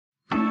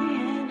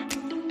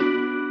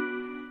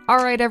All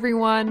right,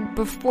 everyone,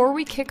 before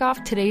we kick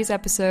off today's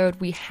episode,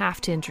 we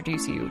have to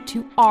introduce you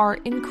to our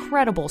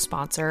incredible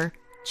sponsor,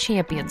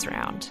 Champions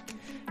Round.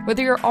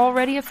 Whether you're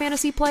already a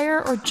fantasy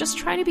player or just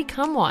trying to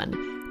become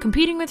one,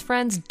 competing with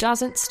friends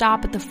doesn't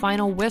stop at the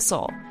final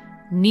whistle.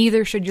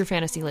 Neither should your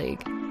fantasy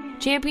league.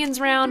 Champions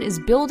Round is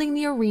building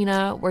the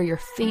arena where your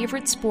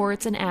favorite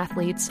sports and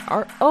athletes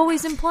are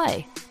always in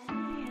play.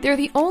 They're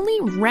the only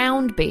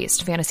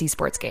round-based fantasy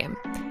sports game,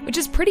 which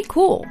is pretty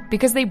cool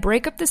because they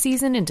break up the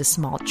season into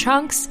small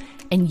chunks,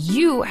 and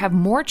you have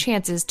more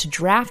chances to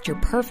draft your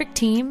perfect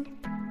team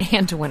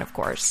and to win, of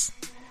course.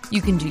 You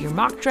can do your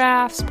mock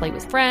drafts, play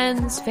with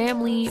friends,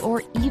 family,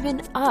 or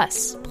even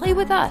us. Play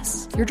with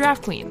us, your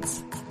draft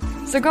queens.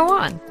 So go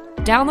on,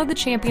 download the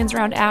Champions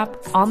Round app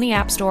on the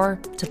App Store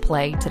to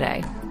play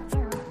today.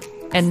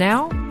 And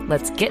now,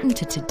 let's get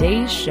into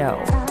today's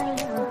show.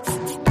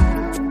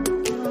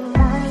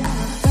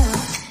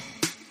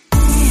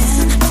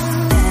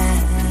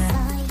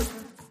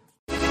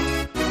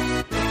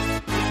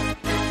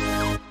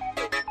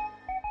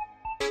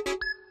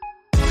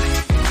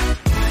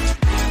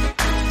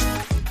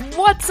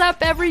 What's up,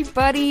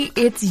 everybody?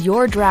 It's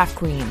your draft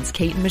queens,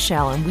 Kate and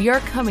Michelle, and we are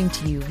coming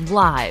to you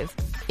live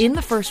in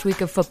the first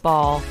week of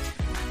football.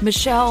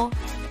 Michelle,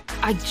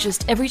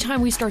 every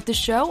time we start the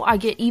show, I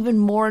get even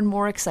more and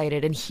more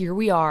excited, and here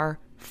we are,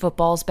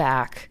 football's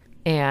back,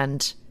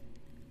 and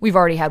we've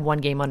already had one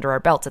game under our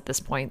belts at this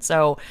point,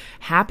 so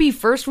happy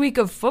first week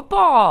of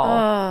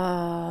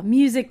football.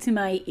 Music to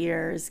my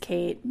ears,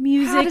 Kate.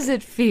 Music. How does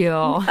it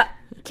feel?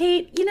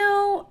 Kate,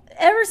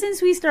 ever since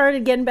we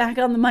started getting back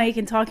on the mic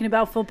and talking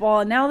about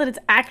football, and now that it's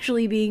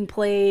actually being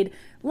played,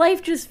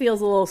 life just feels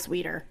a little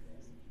sweeter.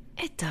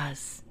 It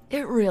does.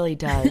 It really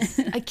does.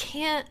 I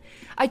can't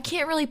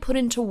really put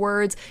into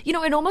words.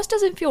 It almost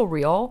doesn't feel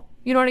real.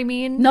 You know what I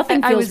mean?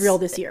 Nothing feels real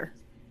this year.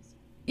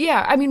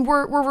 Yeah, I mean,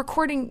 we're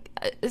recording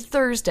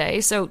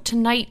Thursday, so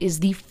tonight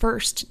is the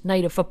first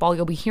night of football.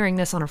 You'll be hearing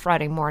this on a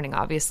Friday morning,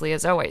 obviously,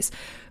 as always.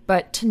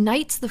 But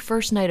tonight's the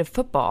first night of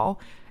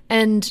football,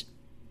 and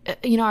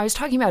I was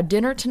talking about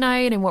dinner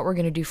tonight and what we're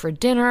going to do for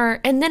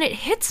dinner, and then it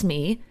hits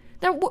me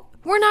that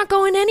we're not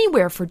going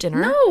anywhere for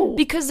dinner. No.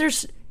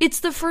 Because it's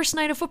the first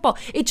night of football.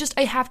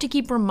 I have to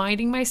keep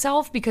reminding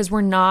myself because we're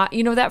not,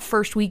 that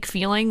first week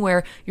feeling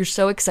where you're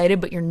so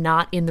excited but you're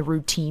not in the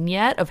routine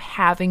yet of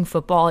having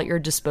football at your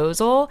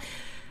disposal.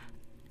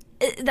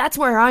 That's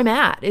where I'm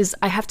at, is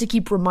I have to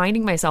keep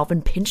reminding myself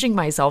and pinching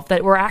myself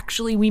that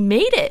we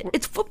made it.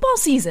 It's football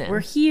season.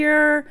 We're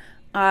here.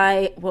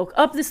 I woke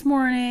up this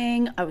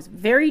morning. I was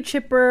very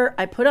chipper.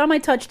 I put on my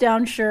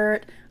touchdown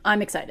shirt.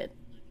 I'm excited.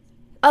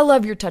 I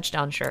love your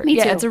touchdown shirt. Me too.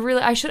 Yeah, it's a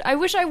really.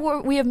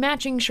 We have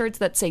matching shirts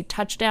that say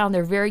touchdown.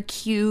 They're very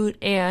cute,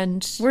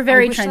 and we're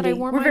very trendy.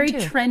 We're very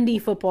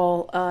trendy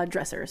football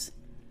dressers.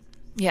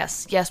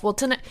 Yes. Well,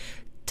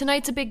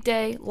 tonight's a big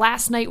day.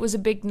 Last night was a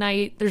big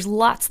night. There's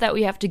lots that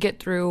we have to get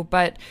through,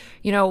 but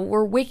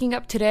we're waking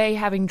up today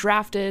having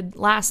drafted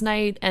last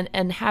night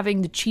and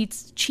having the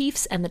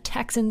Chiefs and the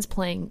Texans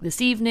playing this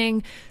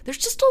evening. There's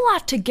just a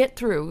lot to get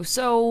through.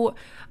 So,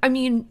 I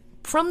mean,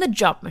 from the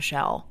jump,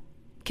 Michelle,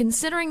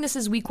 considering this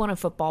is week 1 of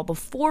football,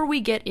 before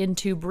we get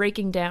into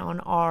breaking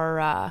down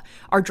our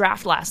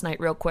draft last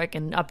night real quick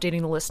and updating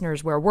the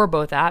listeners where we're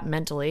both at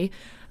mentally,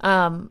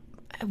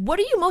 what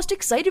are you most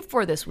excited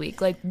for this week?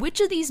 Like,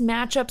 which of these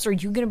matchups are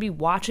you going to be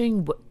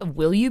watching?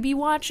 Will you be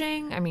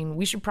watching? I mean,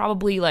 we should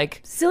probably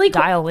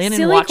dial in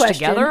and watch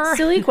together.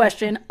 Silly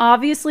question.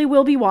 Obviously,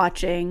 we'll be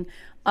watching.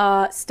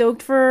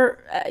 Stoked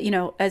for,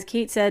 as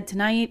Kate said,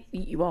 tonight,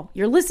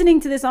 you're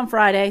listening to this on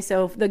Friday,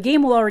 so the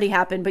game will already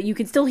happen, but you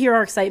can still hear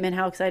our excitement,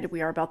 how excited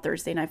we are about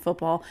Thursday Night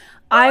Football.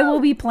 I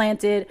will be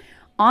planted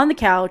on the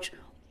couch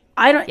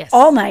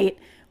all night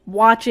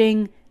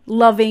watching,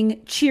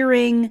 loving,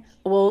 cheering.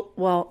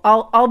 Well,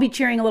 I'll be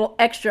cheering a little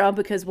extra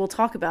because we'll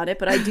talk about it,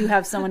 but I do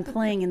have someone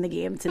playing in the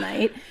game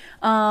tonight.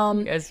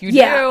 Yes, you do.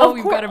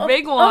 You've got a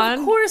big one.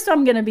 Of course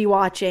I'm going to be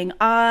watching.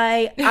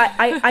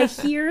 I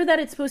hear that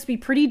it's supposed to be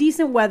pretty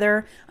decent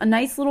weather, a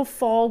nice little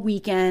fall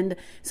weekend.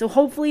 So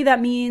hopefully that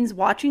means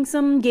watching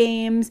some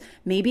games,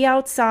 maybe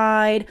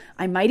outside.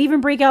 I might even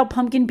break out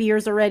pumpkin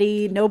beers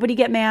already. Nobody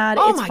get mad.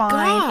 Oh, it's my fine.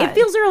 God. It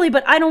feels early,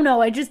 but I don't know.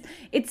 I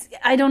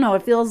don't know.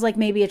 It feels like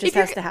maybe it just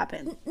has to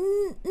happen.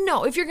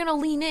 No, if you're going to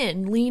lean in.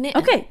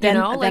 Okay, then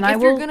I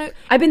will. You're gonna,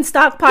 I've been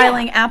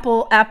stockpiling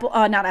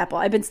not Apple.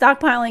 I've been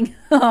stockpiling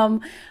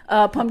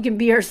pumpkin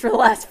beers for the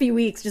last few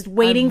weeks, just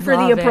waiting for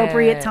the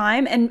appropriate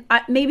time. And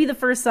maybe the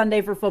first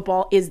Sunday for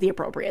football is the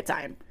appropriate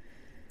time.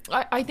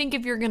 I think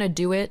if you're gonna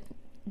do it,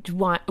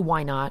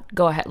 why not?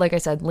 Go ahead. Like I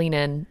said, lean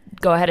in.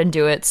 Go ahead and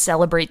do it.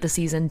 Celebrate the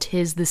season.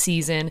 'Tis the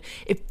season.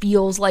 It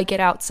feels like it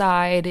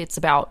outside. It's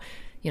about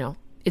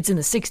It's in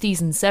the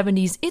 60s and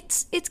 70s.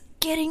 It's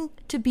getting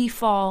to be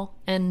fall.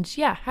 And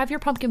yeah, have your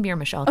pumpkin beer,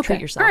 Michelle. Okay.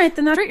 Treat yourself. All right,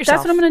 then that's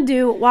what I'm going to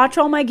do. Watch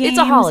all my games. It's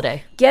a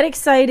holiday. Get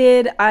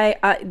excited.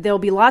 There'll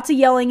be lots of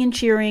yelling and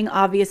cheering,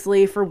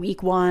 obviously, for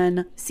week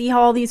 1. See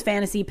how all these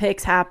fantasy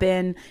picks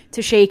happen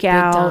to shake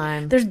out.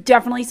 Time. There's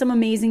definitely some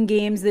amazing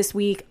games this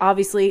week.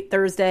 Obviously,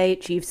 Thursday,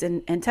 Chiefs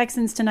and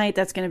Texans tonight.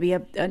 That's going to be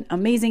an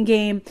amazing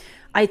game.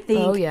 I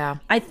think. Oh, yeah.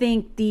 I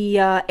think the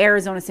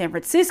Arizona-San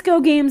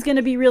Francisco game is going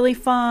to be really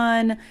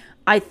fun.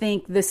 I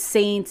think the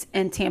Saints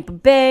and Tampa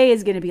Bay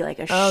is going to be like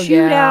a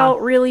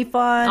shootout, really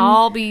fun.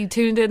 I'll be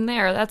tuned in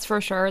there, that's for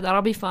sure.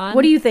 That'll be fun.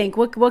 What do you think?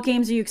 What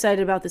games are you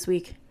excited about this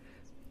week?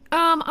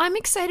 I'm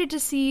excited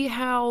to see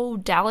how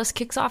Dallas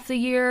kicks off the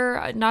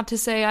year. Not to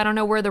say I don't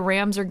know where the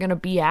Rams are going to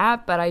be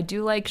at, but I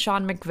do like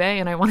Sean McVay,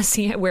 and I want to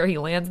see where he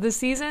lands this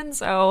season.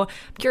 So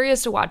I'm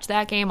curious to watch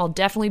that game. I'll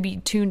definitely be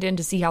tuned in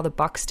to see how the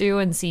Bucs do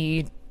and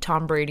see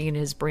Tom Brady in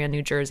his brand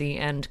new jersey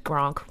and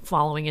Gronk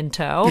following in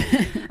tow.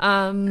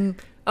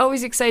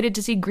 Always excited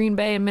to see Green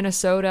Bay and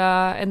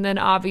Minnesota. And then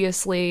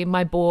obviously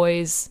my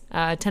boys,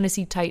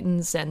 Tennessee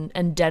Titans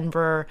and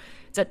Denver.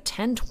 It's at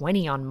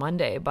 10:20 on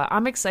Monday, but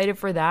I'm excited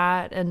for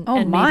that. And oh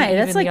and my, maybe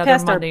that's even like the other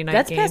past Monday night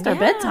that's game. past our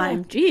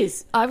bedtime.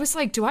 Jeez. I was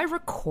like, do I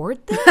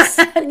record this?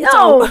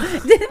 No. What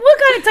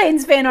kind of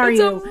Titans fan are It's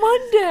you? a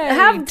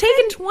Monday.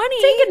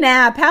 Take a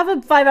nap. Have a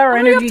 5-hour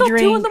I'm gonna energy be up till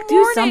 2 in drink. the Do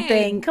morning.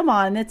 something. Come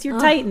on, that's your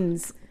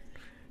Titans.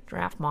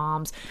 Draft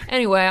moms.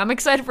 Anyway, I'm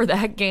excited for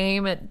that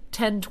game at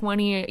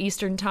 10:20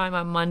 Eastern time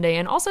on Monday,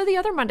 and also the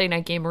other Monday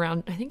night game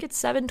around, I think it's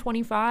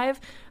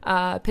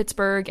 7:25,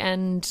 Pittsburgh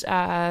and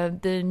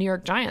the New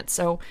York Giants.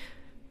 So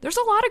there's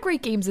a lot of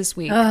great games this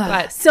week.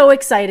 But So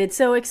excited.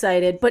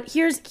 But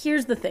here's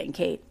the thing,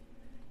 Kate.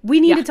 We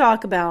need to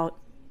talk about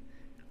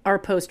our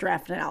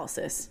post-draft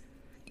analysis.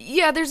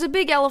 yeah, there's a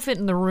big elephant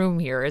in the room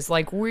here. Is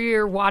like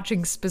we're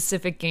watching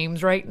specific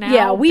games right now.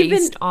 Yeah, we've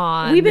been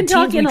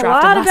talking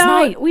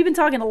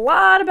a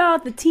lot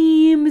about the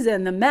teams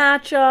and the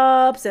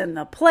matchups and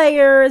the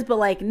players, but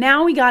like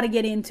now we got to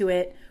get into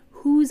it.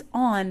 Who's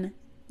on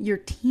your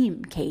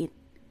team, Kate?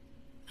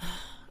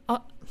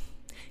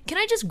 Can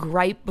I just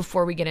gripe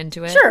before we get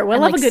into it? Sure,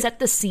 well, set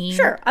the scene.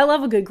 Sure, I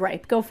love a good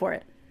gripe. Go for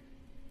it.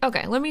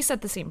 Okay, let me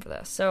set the scene for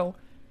this. So,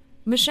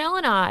 Michelle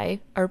and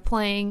I are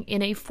playing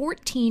in a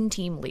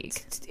 14-team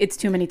league. It's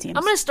too many teams.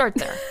 I'm going to start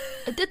there.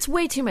 It's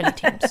way too many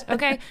teams,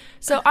 okay?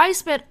 So, I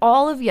spent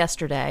all of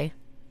yesterday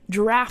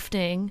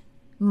drafting,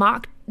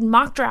 mock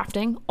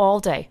drafting all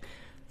day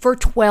for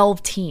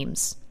 12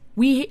 teams.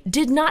 We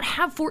did not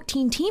have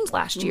 14 teams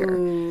last year.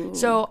 Ooh.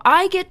 So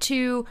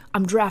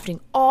I'm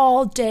drafting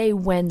all day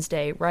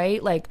Wednesday,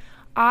 right? Like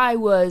I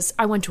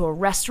went to a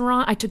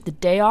restaurant. I took the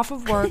day off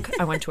of work.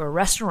 I went to a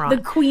restaurant.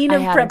 The queen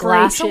of I had preparation. a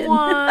glass of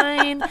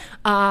wine.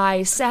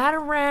 I sat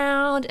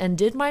around and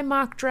did my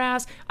mock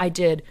drafts. I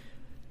did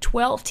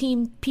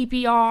 12-team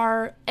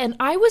PPR, and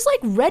I was like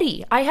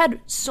ready. I had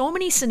so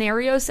many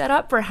scenarios set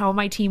up for how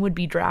my team would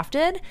be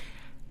drafted.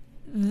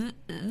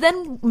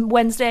 Then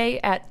Wednesday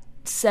at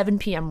 7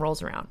 p.m.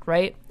 rolls around,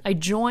 right? I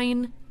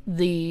join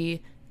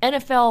the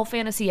NFL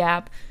fantasy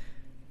app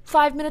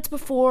 5 minutes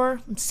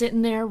before. I'm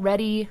sitting there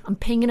ready. I'm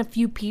pinging a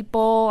few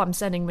people. I'm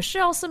sending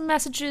Michelle some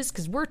messages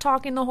because we're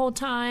talking the whole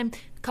time.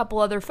 A couple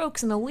other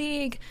folks in the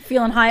league.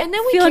 Feeling high. And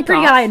then we feeling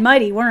pretty high and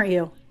mighty, weren't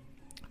you?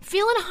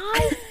 Feeling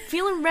high,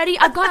 feeling ready.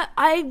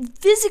 I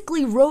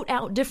physically wrote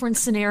out different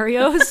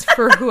scenarios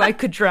for who I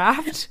could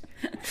draft.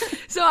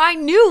 So I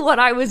knew what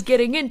I was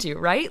getting into,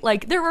 right?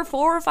 Like there were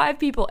 4 or 5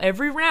 people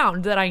every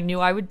round that I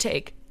knew I would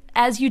take.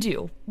 As you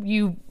do.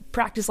 You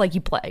practice like you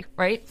play,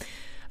 right?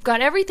 I've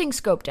got everything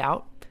scoped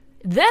out.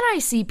 Then I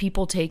see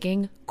people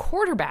taking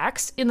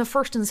quarterbacks in the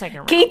first and second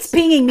rounds. Kate's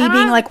pinging me,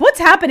 being like, what's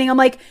happening? I'm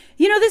like,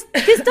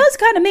 this does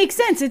kind of make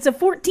sense. It's a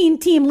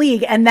 14-team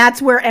league, and that's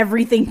where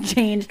everything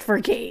changed for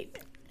Kate.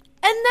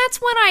 And that's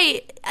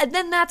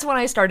when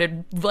I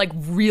started like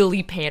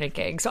really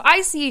panicking. So I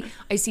see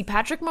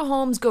Patrick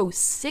Mahomes go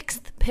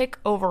 6th pick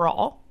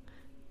overall.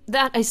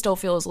 That I still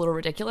feel is a little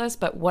ridiculous,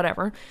 but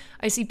whatever.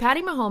 I see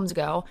Patty Mahomes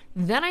go.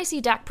 Then I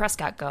see Dak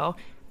Prescott go.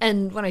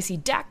 And when I see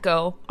Dak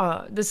go,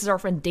 this is our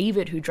friend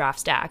David who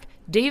drafts Dak.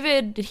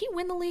 David, did he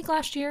win the league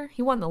last year?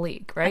 He won the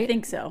league, right? I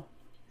think so.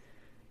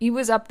 He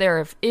was up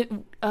there.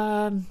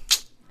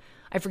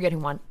 I forget who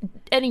won.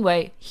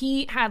 Anyway,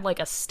 he had like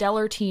a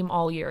stellar team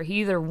all year.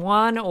 He either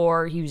won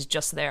or he was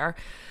just there.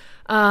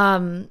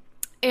 And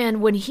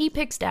when he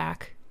picks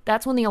Dak,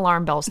 that's when the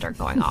alarm bells start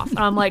going off. And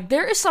I'm like,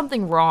 there is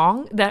something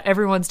wrong that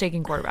everyone's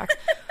taking quarterbacks.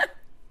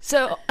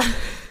 So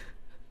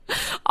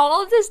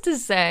all of this to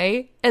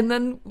say, and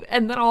then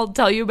I'll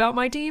tell you about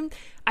my team.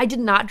 I did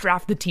not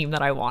draft the team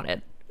that I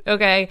wanted.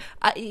 Okay.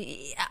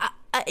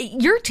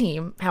 Your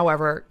team,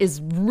 however,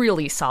 is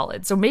really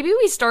solid. So maybe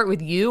we start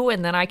with you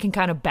and then I can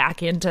kind of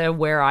back into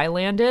where I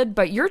landed.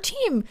 But your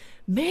team,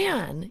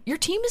 man, your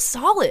team is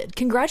solid.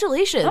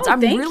 Congratulations. I'm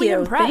really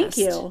impressed. Thank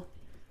you.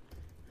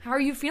 How are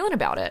you feeling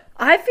about it?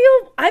 I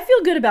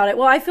feel good about it.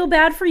 Well, I feel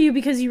bad for you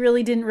because you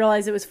really didn't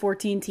realize it was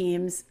 14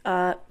 teams.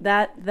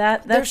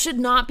 There should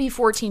not be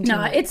 14 teams.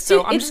 No, it's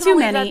too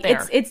many.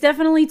 It's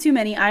definitely too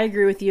many. I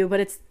agree with you, but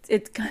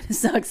it kind of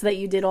sucks that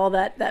you did all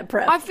that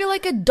prep. I feel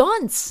like a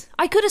dunce.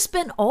 I could have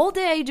spent all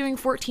day doing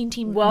 14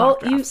 team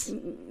mock drafts.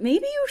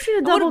 Maybe you should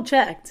have double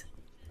checked.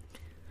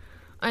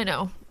 I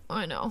know.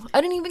 I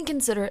didn't even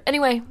consider it.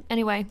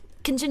 Anyway,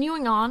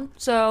 continuing on.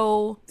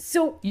 So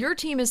your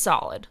team is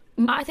solid.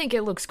 I think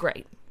it looks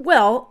great.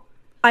 Well,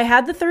 I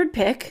had the third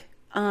pick,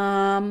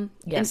 and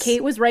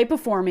Kate was right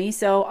before me.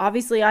 So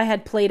obviously I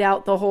had played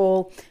out the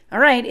whole, all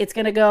right, it's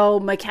going to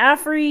go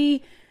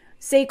McCaffrey,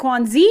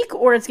 Saquon, Zeke,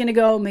 or it's going to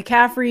go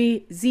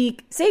McCaffrey,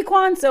 Zeke,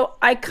 Saquon. So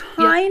I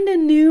kind of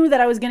knew that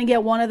I was going to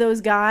get one of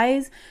those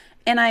guys.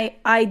 And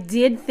I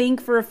did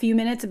think for a few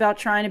minutes about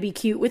trying to be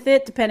cute with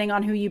it, depending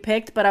on who you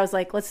picked. But I was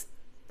like, let's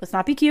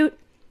not be cute.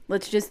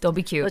 Don't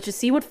be cute. Let's just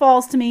see what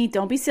falls to me.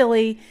 Don't be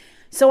silly.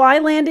 So I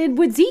landed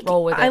with Zeke.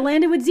 Roll with it. I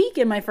landed with Zeke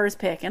in my first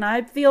pick, and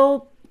I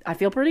feel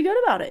pretty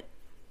good about it.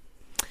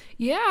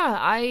 Yeah,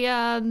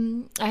 I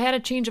had a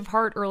change of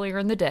heart earlier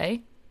in the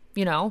day.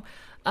 We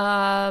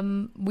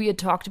had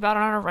talked about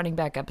on our running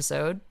back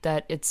episode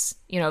that it's,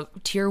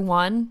 tier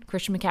 1,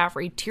 Christian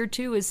McCaffrey. Tier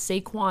 2 is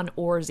Saquon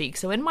or Zeke.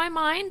 So in my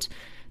mind,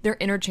 they're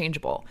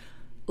interchangeable.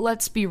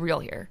 Let's be real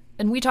here.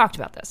 And we talked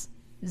about this.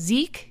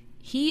 Zeke,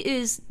 he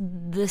is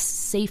the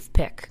safe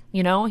pick.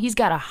 He's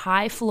got a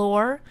high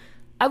floor.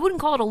 I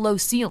wouldn't call it a low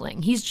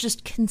ceiling. He's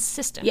just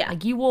consistent. Yeah.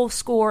 Like, you will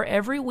score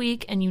every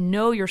week, and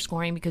you're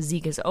scoring because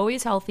Zeke is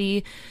always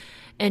healthy,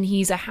 and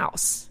he's a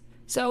house.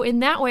 So in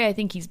that way, I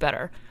think he's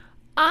better.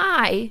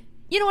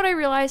 You know what I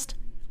realized?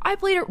 I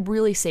played it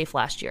really safe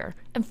last year,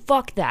 and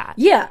fuck that.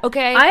 Yeah.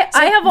 Okay. I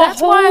have that's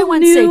a whole why I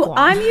went new.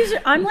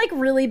 Saquon. I'm like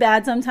really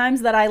bad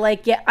sometimes that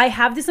I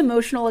have this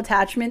emotional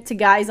attachment to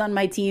guys on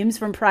my teams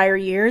from prior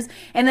years,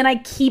 and then I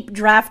keep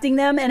drafting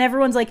them, and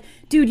everyone's like,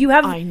 "Dude, you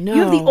have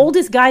the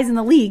oldest guys in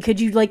the league.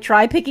 Could you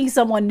try picking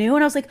someone new?"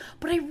 And I was like,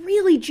 "But I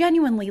really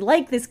genuinely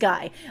like this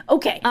guy."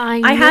 Okay.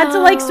 I had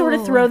to sort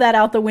of throw that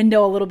out the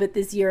window a little bit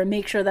this year and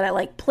make sure that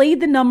I played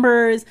the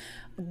numbers,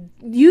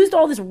 used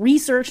all this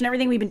research and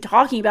everything we've been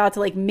talking about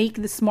to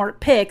make the smart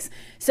picks.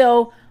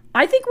 So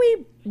I think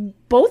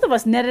both of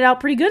us netted out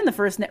pretty good in the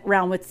first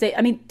round with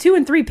 2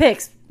 and 3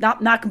 picks.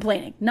 Not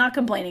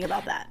complaining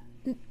about that.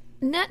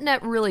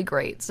 Net really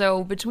great.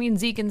 So between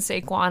Zeke and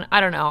Saquon, I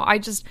don't know. I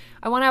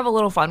want to have a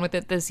little fun with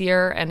it this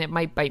year, and it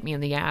might bite me in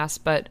the ass.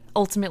 But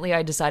ultimately,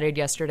 I decided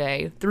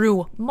yesterday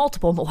through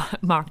multiple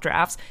mock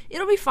drafts,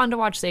 it'll be fun to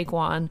watch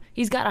Saquon.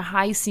 He's got a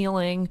high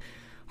ceiling.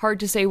 Hard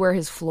to say where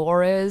his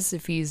floor is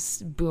if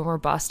he's boom or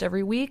bust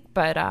every week,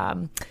 but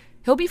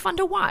he'll be fun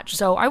to watch.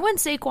 So I went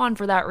Saquon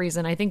for that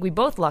reason. I think we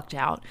both lucked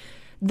out.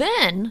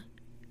 Then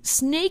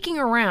snaking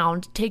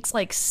around takes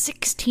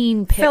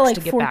 16 picks felt like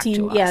to get 14, back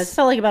to us. Yeah, it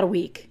felt like about a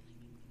week.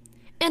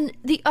 And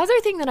the other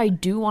thing that I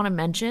do want to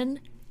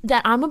mention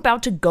that I'm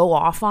about to go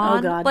off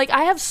on. Oh, God.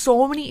 I have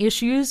so many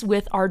issues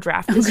with our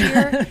draft this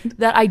year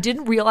that I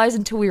didn't realize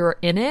until we were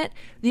in it.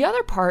 The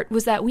other part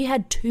was that we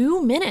had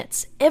 2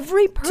 minutes.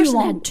 Every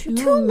person had 2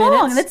 minutes. Too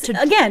long. That's,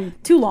 again,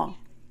 too long.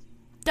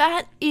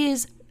 That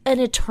is an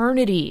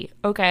eternity,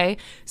 okay?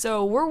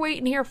 So we're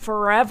waiting here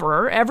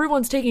forever.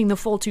 Everyone's taking the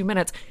full 2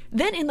 minutes.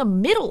 Then in the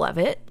middle of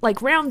it,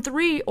 round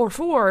 3 or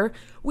 4,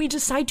 we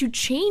decide to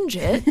change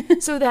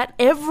it so that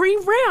every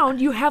round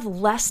you have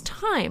less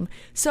time.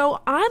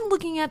 So I'm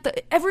looking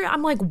at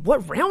I'm like,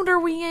 what round are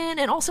we in?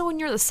 And also when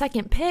you're the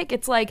second pick,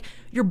 it's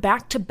you're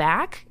back to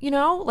back,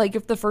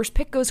 if the first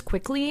pick goes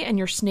quickly and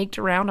you're snaked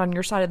around on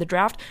your side of the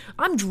draft,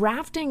 I'm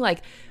drafting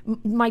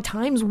my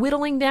time's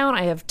whittling down.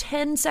 I have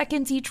 10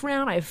 seconds each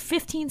round. I have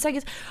 15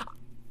 seconds.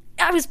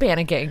 I was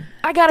panicking.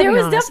 I gotta be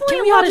honest. There was definitely Can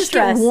a we lot all of just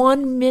stress. Get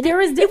 1 minute. There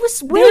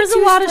was a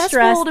lot of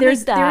stress. There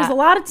was that. a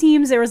lot of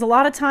teams. There was a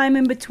lot of time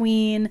in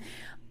between.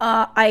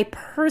 I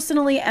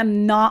personally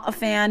am not a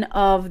fan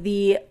of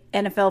the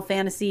NFL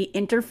fantasy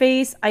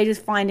interface. I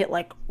just find it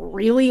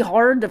really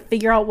hard to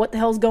figure out what the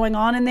hell's going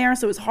on in there.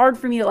 So it was hard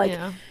for me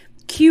to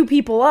cue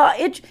people up.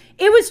 It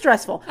was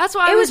stressful. That's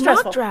why it was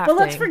stressful. But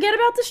let's forget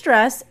about the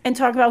stress and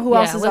talk about who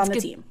else is on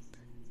the team.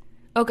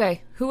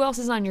 Okay, who else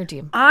is on your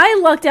team? I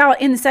lucked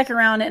out in the second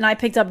round and I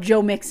picked up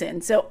Joe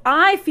Mixon. So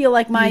I feel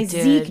like my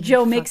Zeke,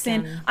 Joe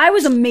Mixon, I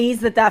was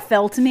amazed that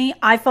fell to me.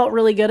 I felt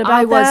really good about that.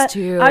 I was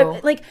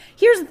too.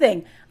 Here's the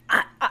thing.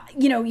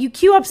 You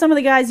queue up some of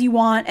the guys you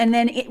want, and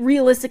then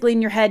realistically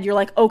in your head, you're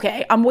like,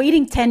 okay, I'm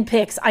waiting 10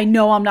 picks. I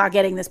know I'm not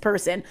getting this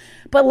person.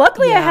 But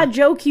luckily I had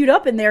Joe queued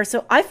up in there,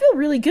 so I feel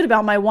really good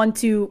about my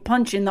 1-2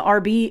 punch in the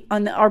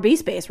RB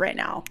space right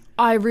now.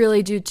 I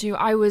really do too.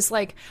 I was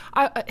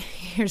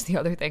here's the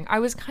other thing. I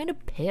was kind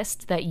of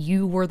pissed that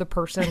you were the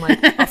person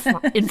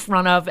in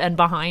front of and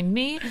behind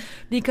me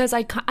because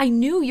I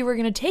knew you were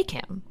going to take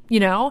him,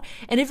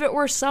 And if it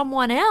were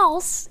someone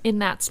else in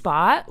that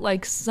spot,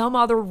 some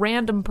other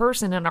random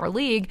person in our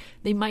league,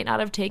 they might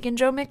not have taken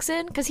Joe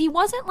Mixon because he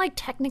wasn't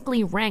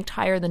technically ranked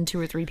higher than 2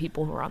 or 3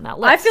 people who were on that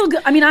list. I feel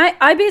good. I mean,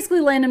 I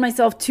basically landed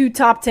myself 2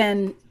 top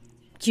 10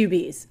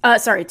 QBs.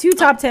 Sorry, 2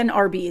 top 10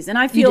 RBs, and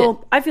I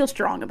feel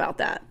strong about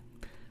that.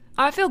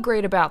 I feel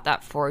great about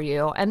that for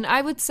you. And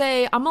I would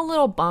say I'm a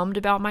little bummed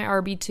about my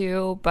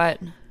RB2, but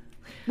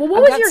well,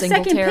 what was your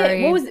second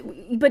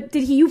pick? But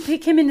did you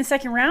pick him in the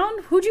second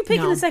round? Who'd you pick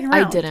in the second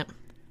round? I didn't.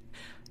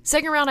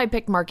 Second round, I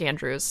picked Mark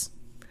Andrews.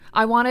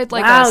 I wanted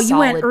like a solid you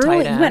went early.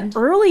 tight end. You went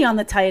early on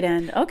the tight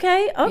end.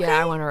 Okay.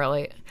 Yeah, I went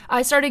early.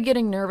 I started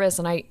getting nervous,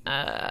 and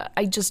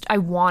I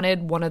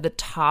wanted one of the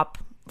top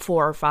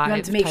 4 or 5. You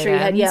wanted to make sure you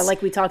had,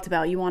 like we talked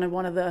about, you wanted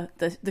one of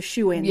the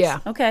shoe-ins. Yeah.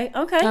 Okay.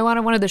 I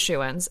wanted one of the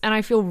shoe-ins, and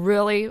I feel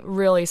really,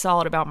 really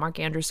solid about Mark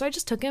Andrews, so I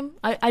just took him.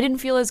 I didn't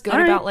feel as good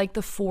about like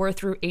the 4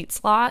 through 8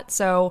 slot,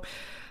 so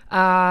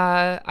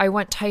I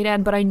went tight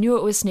end, but I knew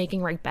it was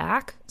snaking right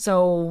back.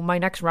 So my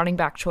next running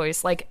back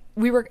choice,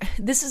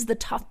 this is the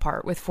tough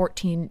part with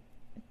 14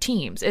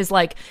 teams, is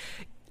like,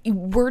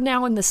 we're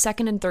now in the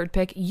second and third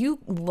pick. You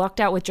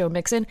lucked out with Joe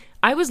Mixon.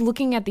 I was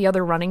looking at the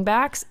other running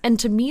backs, and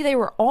to me, they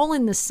were all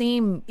in the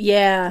same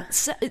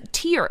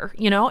tier.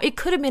 It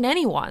could have been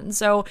anyone.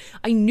 So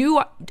I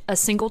knew a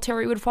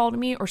Singletary would fall to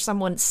me or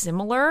someone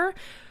similar.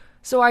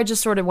 So I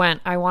just sort of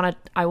went, I want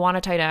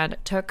a tight end,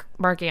 took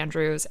Mark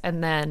Andrews,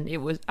 and then it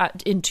was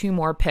in 2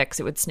 more picks,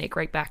 it would snake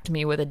right back to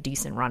me with a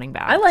decent running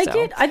back. I like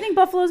it. I think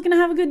Buffalo's going to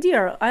have a good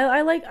year.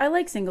 I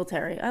like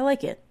Singletary. I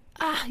like it.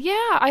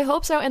 Yeah, I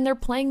hope so. And they're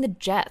playing the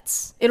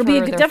Jets. It'll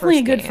be definitely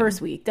a good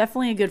first week.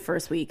 Definitely a good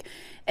first week.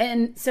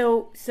 And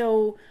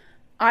so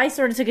I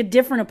sort of took a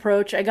different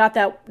approach. I got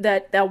that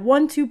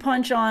 1-2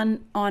 punch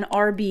on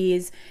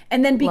RBs,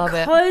 and then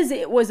because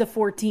it was a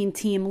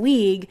 14-team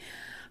league,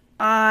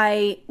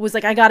 I was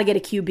like, I got to get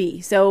a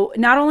QB. So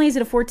not only is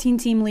it a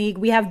 14-team league,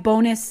 we have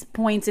bonus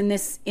points in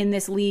this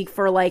league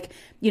for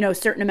a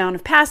certain amount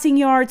of passing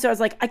yards. So I was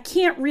like, I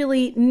can't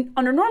really,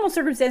 under normal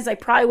circumstances, I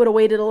probably would have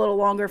waited a little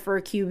longer for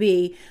a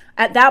QB.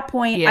 At that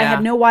point, I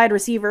had no wide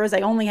receivers. I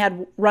only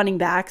had running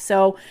backs.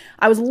 So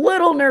I was a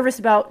little nervous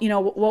about,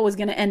 what was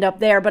going to end up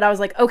there. But I was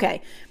like,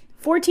 okay,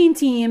 14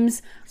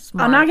 teams.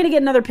 Smart. I'm not going to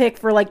get another pick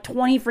for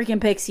 20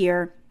 freaking picks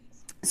here.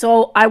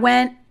 So I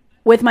went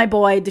with my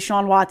boy,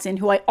 Deshaun Watson,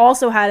 who I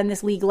also had in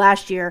this league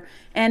last year.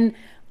 And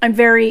I'm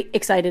very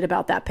excited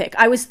about that pick.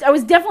 I was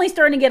definitely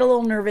starting to get a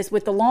little nervous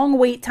with the long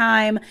wait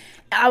time.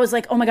 I was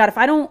like, oh my God, if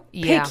I don't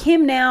pick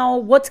him now,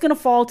 what's going to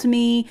fall to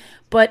me?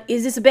 But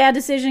is this a bad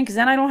decision? Because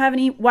then I don't have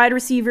any wide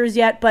receivers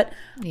yet. But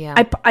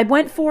I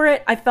went for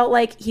it. I felt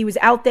like he was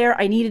out there.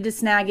 I needed to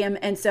snag him.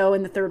 And so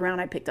in the third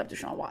round, I picked up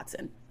Deshaun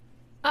Watson.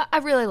 I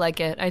really like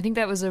it. I think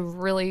that was a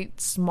really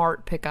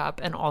smart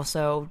pickup. And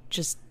also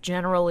just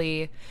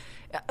generally,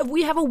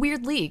 we have a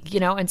weird league,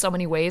 in so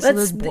many ways.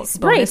 That's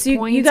right.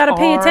 So you got to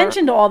pay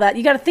attention to all that.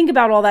 You got to think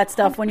about all that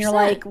stuff 100%. When you're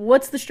like,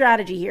 what's the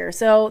strategy here?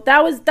 So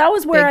that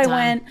was where I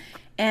went.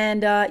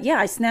 And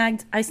I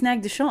snagged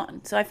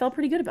Deshaun. So I felt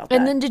pretty good about that.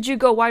 And then did you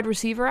go wide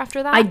receiver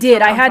after that? I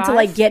did. I had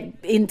to get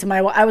into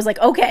I was like,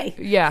 okay.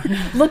 Yeah.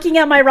 Looking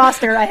at my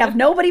roster, I have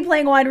nobody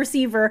playing wide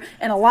receiver,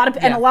 and a lot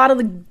of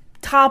the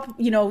top,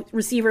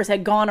 receivers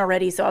had gone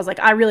already. So I was like,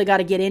 I really got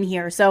to get in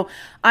here. So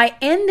I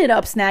ended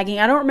up snagging,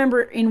 I don't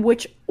remember in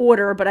which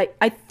order, but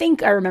I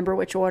think I remember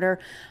which order.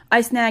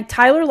 I snagged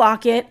Tyler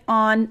Lockett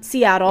on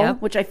Seattle,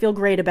 which I feel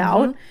great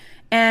about. Mm-hmm.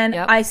 And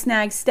I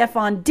snagged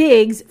Stephon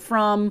Diggs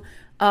from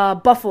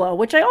Buffalo,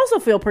 which I also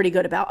feel pretty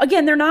good about.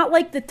 Again, they're not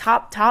like the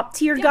top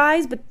tier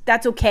guys, but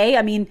that's okay.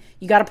 I mean,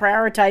 you got to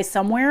prioritize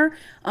somewhere.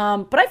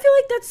 But I feel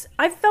like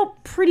I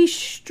felt pretty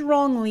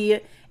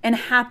strongly and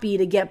happy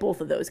to get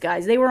both of those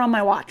guys. They were on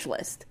my watch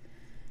list.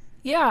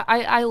 Yeah,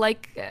 I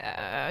like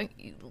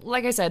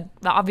I said,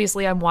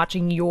 obviously I'm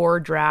watching your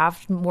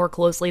draft more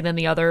closely than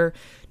the other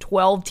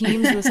 12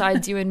 teams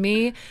besides you and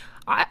me.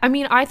 I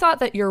mean, I thought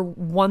that your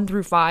 1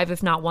 through 5,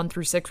 if not 1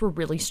 through 6, were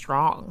really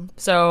strong.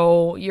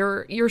 So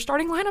your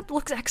starting lineup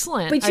looks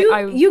excellent. But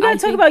you got to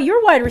talk about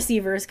your wide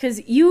receivers,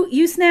 because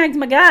you snagged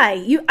my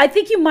guy. I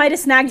think you might have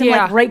snagged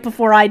him right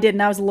before I did,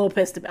 and I was a little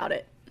pissed about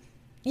it.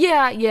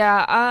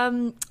 Yeah.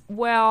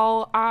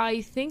 Well,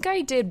 I think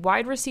I did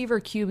wide receiver,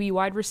 QB,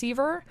 wide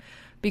receiver,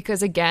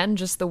 because again,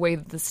 just the way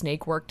that the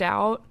snake worked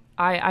out,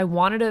 I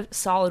wanted a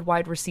solid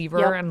wide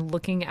receiver, and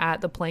looking at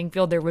the playing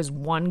field, there was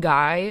one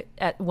guy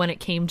when it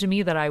came to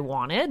me that I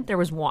wanted. There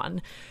was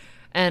one.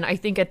 And I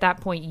think at that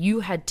point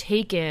you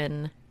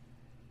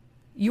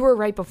were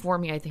right before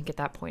me, I think, at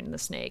that point in the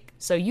snake.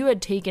 So you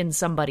had taken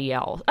somebody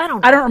else. I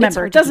don't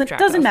remember. It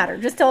doesn't matter.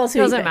 Just tell us who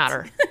doesn't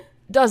matter.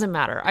 Doesn't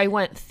matter. I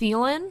went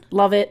Thielen.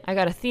 Love it. I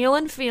got a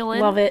Thielen feeling.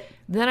 Love it.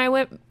 Then I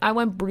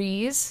went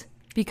Breeze,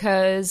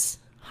 because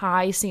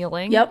high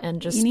ceiling. Yep.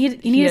 And just you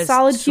need a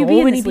solid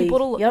QB in this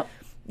league.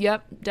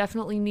 Yep.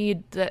 Definitely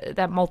need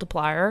that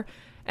multiplier.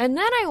 And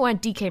then I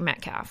went DK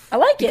Metcalf. I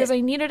like it. Because I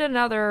needed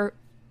another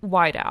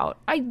wideout.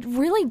 I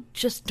really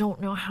just don't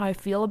know how I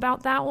feel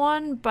about that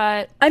one,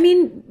 but I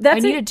mean, I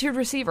needed 2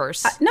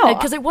 receivers. No,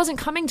 because it wasn't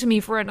coming to me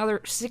for another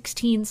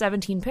 16,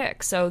 17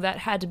 picks. So that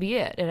had to be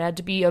it. It had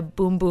to be a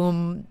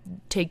boom,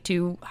 take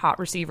 2 hot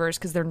receivers,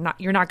 because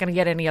you're not going to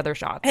get any other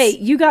shots. Hey,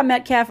 you got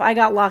Metcalf, I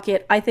got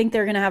Lockett. I think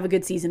they're going to have a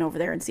good season over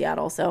there in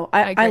Seattle. So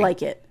I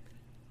like it.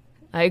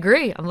 I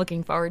agree. I'm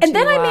looking forward And to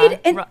then I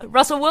made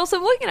Russell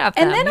Wilson looking at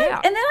them. and then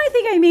I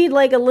think I made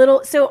like a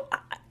little. So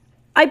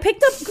I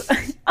picked up.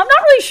 I'm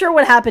not really sure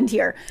what happened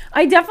here.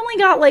 I definitely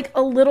got like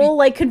a little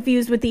like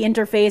confused with the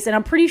interface, and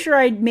I'm pretty sure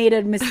I made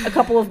a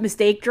couple of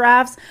mistake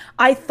drafts.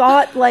 I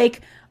thought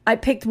like I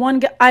picked one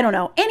guy. I don't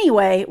know.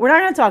 Anyway, we're not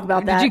going to talk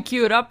about that. Did you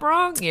cue it up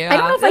wrong? Yeah. I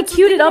don't know if I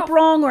queued it up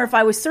wrong or if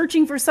I was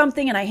searching for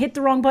something and I hit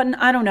the wrong button.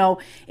 I don't know.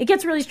 It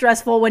gets really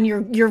stressful when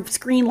your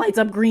screen lights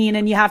up green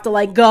and you have to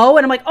like go,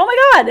 and I'm like, oh my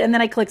God. And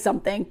then I click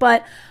something.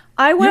 But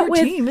I went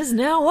Your team is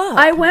now up.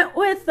 I went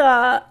with,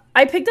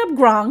 I picked up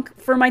Gronk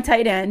for my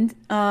tight end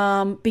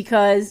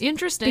because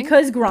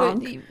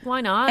Gronk.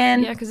 Why not?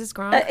 And yeah, because it's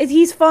Gronk.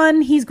 He's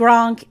fun. He's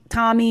Gronk,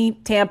 Tommy,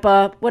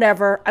 Tampa,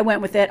 whatever. I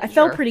went with it. I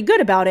felt pretty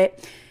good about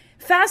it.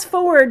 Fast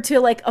forward to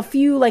like a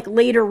few like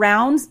later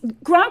rounds.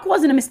 Gronk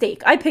wasn't a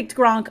mistake. I picked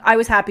Gronk. I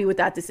was happy with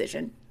that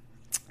decision.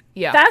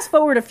 Yeah. Fast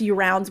forward a few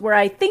rounds where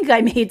I think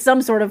I made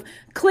some sort of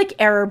click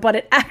error, but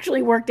it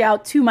actually worked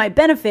out to my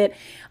benefit.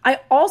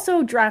 I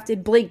also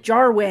drafted Blake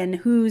Jarwin,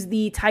 who's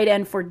the tight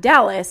end for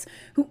Dallas,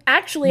 who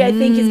actually I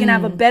think is going to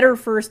have a better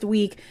first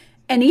week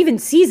and even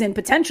season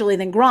potentially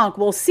than Gronk.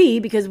 We'll see,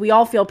 because we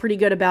all feel pretty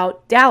good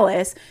about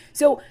Dallas.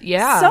 So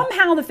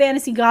somehow the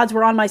fantasy gods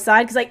were on my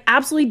side, because I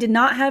absolutely did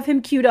not have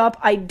him queued up.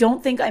 I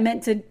don't think I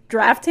meant to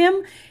draft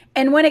him.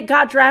 And when it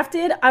got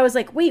drafted, I was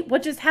like, wait,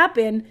 what just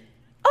happened?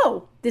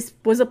 Oh, this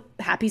was a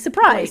happy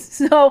surprise. Right.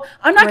 So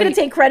I'm not going to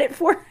take credit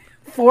for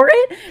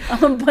it,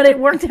 but it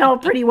worked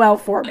out pretty well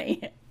for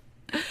me.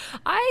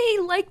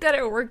 I like that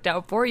it worked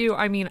out for you.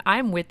 I mean,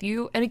 I'm with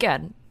you. And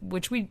again,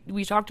 which we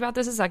talked about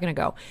this a second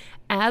ago,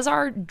 as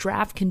our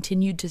draft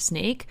continued to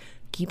snake,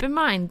 keep in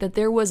mind that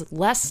there was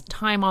less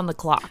time on the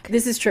clock.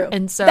 This is true.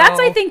 And so that's,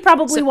 I think,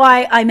 probably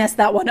why I messed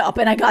that one up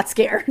and I got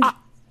scared.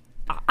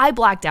 I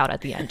blacked out at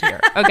the end here,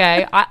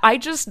 okay? I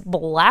just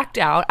blacked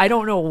out. I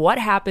don't know what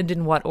happened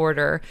in what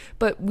order,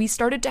 but we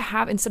started to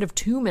have, instead of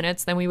 2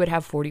 minutes, then we would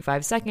have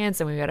 45 seconds,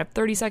 then we would have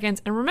 30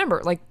 seconds. And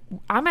remember, like,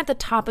 I'm at the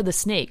top of the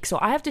snake, so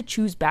I have to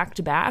choose back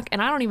to back,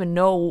 and I don't even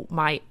know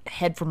my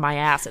head from my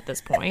ass at this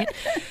point.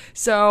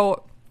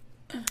 So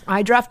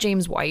I draft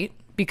James White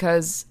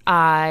because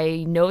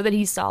I know that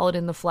he's solid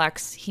in the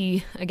flex.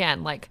 He,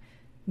 again, like,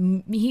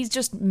 he's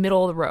just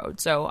middle of the road.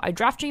 So I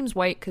draft James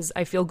White because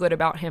I feel good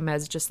about him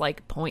as just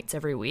like points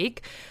every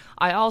week.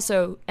 I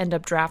also end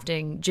up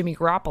drafting Jimmy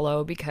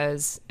Garoppolo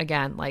because,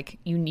 again, like,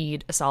 you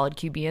need a solid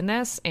QB in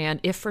this. And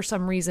if for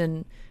some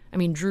reason, I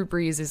mean, Drew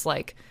Brees is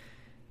like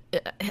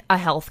a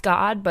health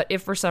god, but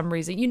if for some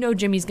reason,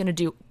 Jimmy's going to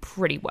do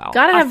pretty well.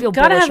 I feel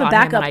bullish on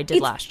him than I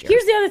did last year.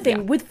 Here's the other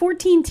thing. With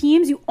 14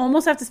 teams, you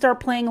almost have to start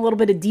playing a little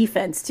bit of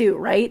defense too,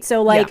 right?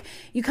 So like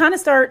you kind of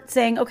start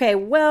saying, okay,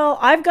 well,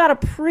 I've got a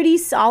pretty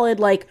solid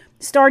like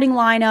starting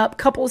lineup,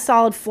 couple of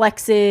solid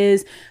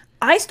flexes.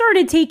 I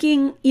started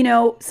taking,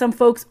 some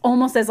folks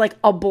almost as like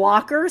a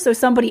blocker, so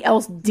somebody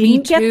else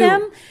didn't get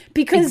them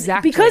because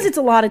it's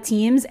a lot of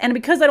teams, and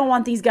because I don't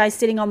want these guys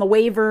sitting on the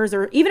waivers,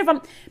 or even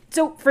if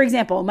so for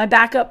example, my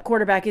backup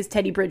quarterback is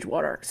Teddy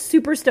Bridgewater.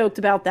 Super stoked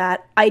about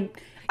that. I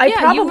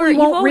probably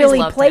won't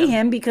really play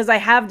him because I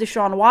have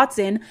Deshaun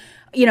Watson.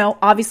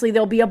 Obviously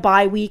there'll be a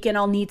bye week and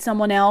I'll need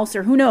someone else,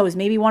 or who knows,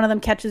 maybe one of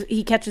them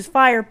catches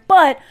fire,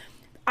 but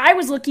I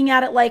was looking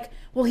at it like,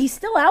 well, he's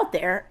still out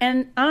there,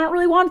 and I don't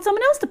really want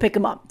someone else to pick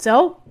him up.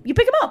 So you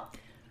pick him up.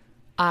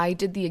 I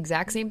did the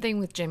exact same thing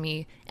with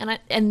Jimmy,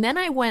 and then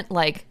I went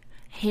like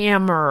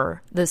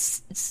hammer the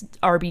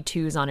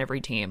RB2s on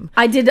every team.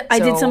 I did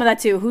some of that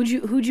too. Who'd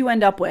you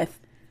end up with?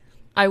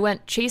 I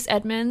went Chase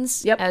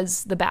Edmonds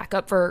as the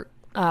backup for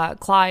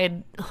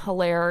Clyde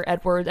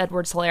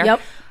Edwards-Helaire.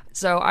 Yep.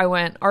 So I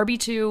went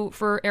RB2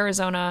 for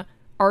Arizona,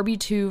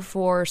 RB2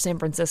 for San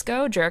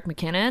Francisco, Jerick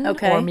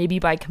McKinnon, or maybe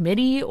by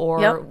committee,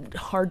 or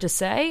hard to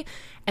say.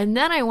 And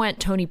then I went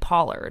Tony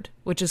Pollard,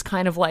 which is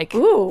kind of like,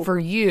 for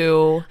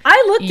you,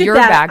 I looked at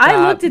that. Backup.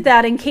 I looked at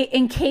that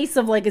in case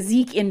of like a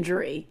Zeke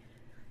injury.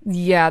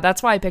 Yeah,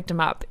 that's why I picked him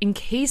up. In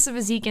case of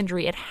a Zeke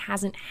injury, it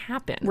hasn't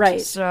happened.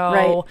 Right.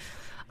 So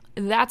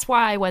that's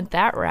why I went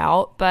that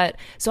route. But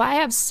so I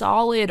have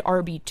solid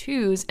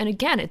RB2s. And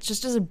again, it's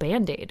just as a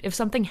Band-Aid. If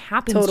something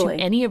happens to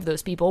any of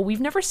those people, we've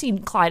never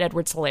seen Clyde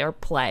Edwards-Helaire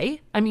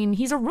play. I mean,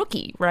 he's a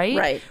rookie, right?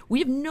 Right. We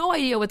have no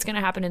idea what's going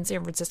to happen in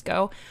San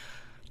Francisco.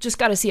 Just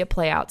got to see it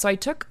play out. So I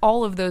took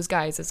all of those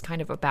guys as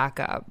kind of a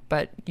backup.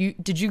 But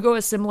did you go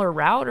a similar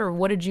route, or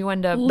what did you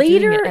end up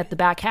doing at the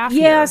back half?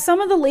 Yeah, some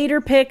of the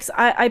later picks,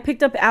 I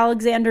picked up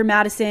Alexander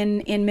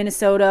Mattison in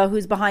Minnesota,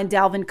 who's behind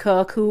Dalvin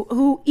Cook,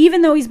 who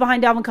even though he's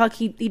behind Dalvin Cook,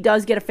 he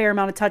does get a fair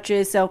amount of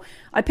touches. So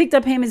I picked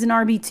up him as an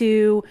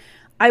RB2.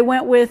 I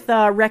went with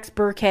Rex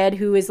Burkhead,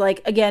 who is like,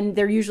 again,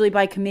 they're usually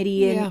by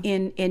committee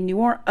in New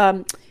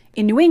Orleans.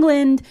 In New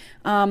England,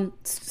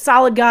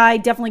 solid guy,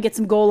 definitely get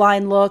some goal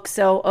line look,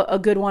 so a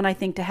good one I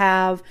think to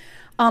have.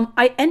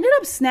 I ended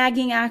up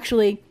snagging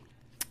actually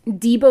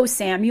Deebo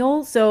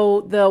Samuel,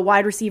 so the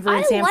wide receiver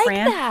in San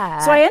Fran.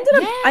 That. So I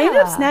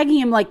ended up snagging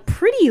him like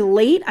pretty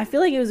late. I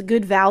feel like it was a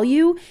good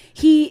value.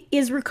 He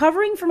is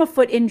recovering from a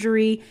foot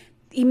injury.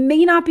 He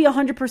may not be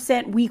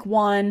 100% week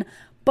one,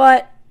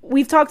 But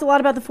we've talked a lot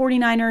about the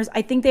 49ers.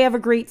 I think they have a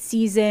great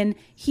season.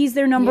 He's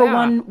their number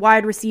one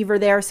wide receiver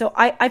there. So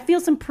I feel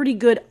some pretty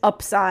good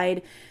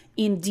upside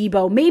in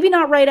Debo. Maybe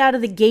not right out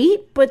of the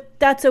gate, but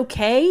that's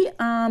okay.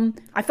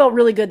 I felt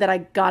really good that I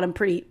got him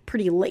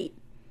pretty late.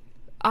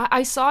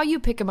 I saw you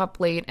pick him up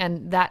late,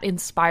 and that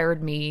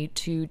inspired me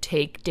to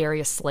take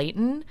Darius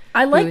Slayton.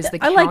 I like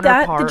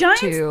that. The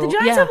Giants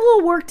have a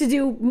little work to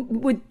do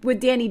with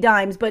Danny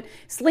Dimes, but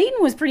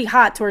Slayton was pretty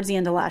hot towards the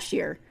end of last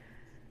year.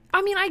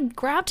 I mean, I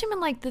grabbed him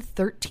in like the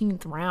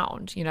 13th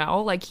round,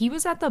 like he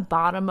was at the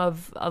bottom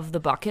of the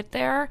bucket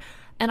there,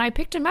 and I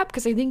picked him up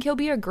because I think he'll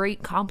be a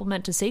great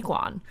complement to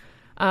Saquon.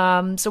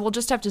 So we'll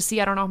just have to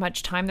see. I don't know how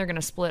much time they're going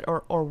to split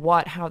or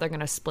how they're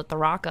going to split the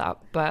rock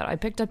up. But I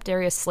picked up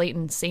Darius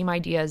Slayton, same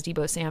idea as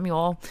Deebo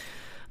Samuel.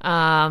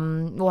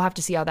 We'll have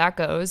to see how that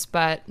goes.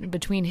 But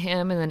between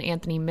him and then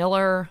Anthony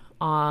Miller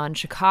on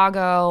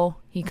Chicago,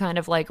 he kind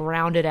of like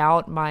rounded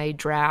out my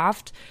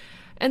draft.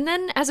 And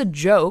then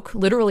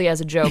literally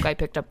as a joke, I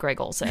picked up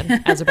Greg Olsen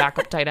as a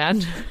backup tight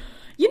end.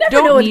 You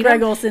never know with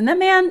Greg Olsen. That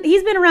man,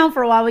 he's been around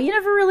for a while, but you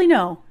never really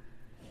know.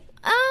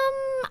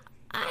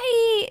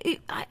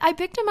 I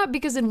picked him up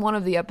because in one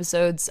of the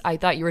episodes, I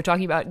thought you were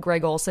talking about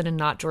Greg Olsen and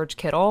not George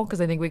Kittle,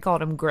 because I think we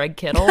called him Greg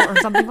Kittle or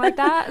something like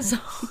that. So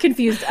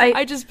confused.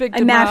 I just picked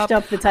him up. I mashed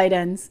up the tight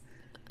ends.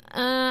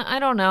 I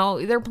don't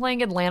know. They're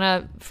playing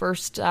Atlanta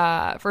first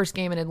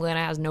game, and Atlanta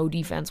has no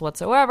defense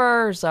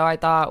whatsoever. So I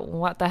thought,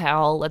 what the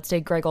hell? Let's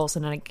take Greg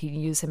Olsen, and I can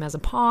use him as a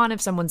pawn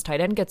if someone's tight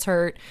end gets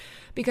hurt,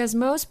 because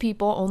most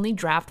people only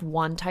draft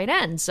one tight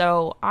end.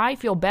 So I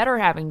feel better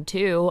having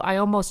two. I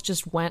almost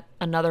just went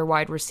another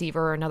wide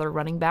receiver, another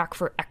running back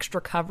for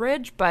extra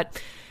coverage, but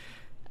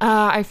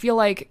I feel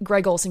like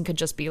Greg Olsen could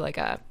just be like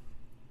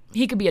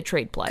he could be a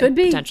trade play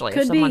potentially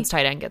if someone's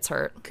tight end gets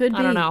hurt.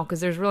 I don't know, because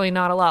there's really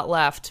not a lot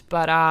left.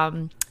 But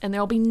and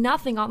there'll be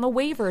nothing on the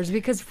waivers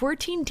because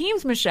 14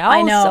 teams, Michelle.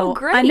 I know. So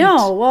great. I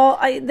know. Well,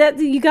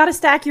 you got to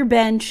stack your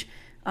bench.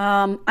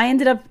 I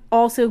ended up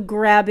also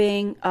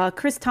grabbing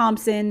Chris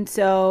Thompson.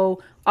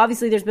 So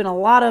obviously there's been a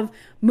lot of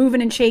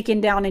moving and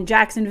shaking down in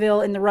Jacksonville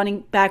in the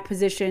running back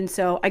position.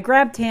 So I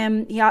grabbed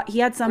him. He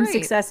had some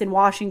success in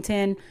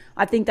Washington.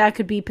 I think that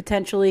could be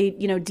potentially,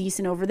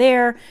 decent over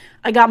there.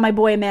 I got my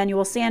boy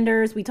Emmanuel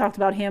Sanders. We talked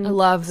about him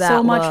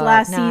so much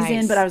last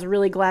season, but I was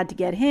really glad to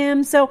get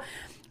him. So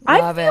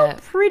I feel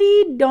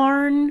pretty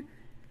darn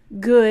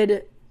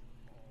good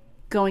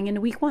going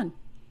into week 1.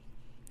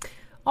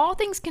 All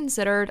things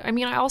considered, I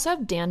mean, I also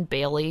have Dan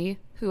Bailey,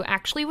 who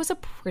actually was a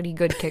pretty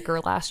good kicker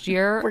last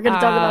year. We're going to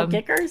talk about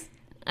kickers?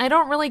 I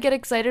don't really get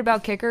excited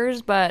about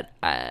kickers, but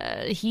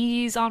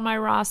he's on my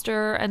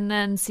roster. And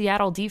then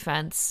Seattle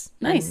defense.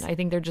 Nice. And I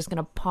think they're just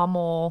going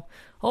to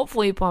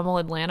hopefully pummel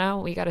Atlanta.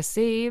 We got to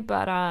see.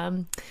 But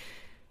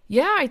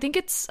yeah, I think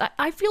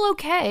I feel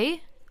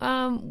okay,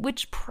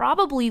 which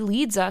probably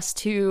leads us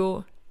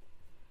to,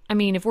 I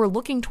mean, if we're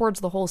looking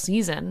towards the whole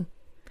season,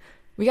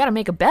 we got to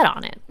make a bet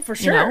on it. For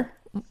sure.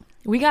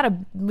 We gotta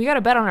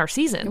bet on our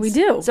seasons. We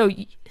do. So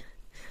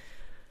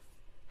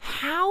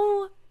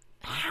how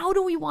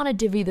do we want to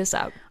divvy this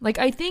up? Like,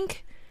 I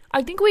think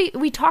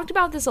we talked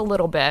about this a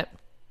little bit,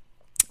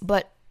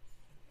 but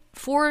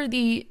for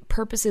the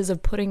purposes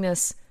of putting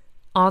this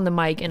on the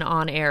mic and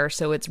on air,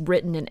 so it's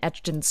written and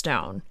etched in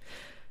stone,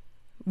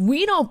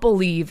 we don't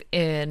believe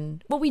in,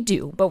 well, we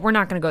do, but we're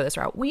not going to go this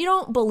route. We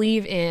don't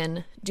believe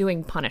in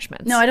doing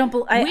punishments. No, I don't.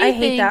 I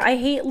hate that. I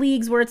hate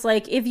leagues where it's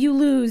like, if you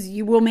lose,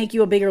 you will make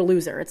you a bigger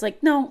loser. It's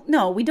like, no,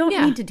 we don't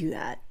need to do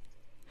that.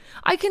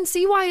 I can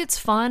see why it's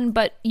fun,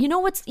 but you know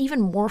what's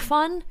even more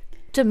fun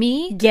to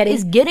me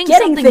is getting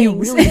something things.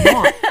 You really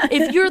want.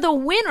 If you're the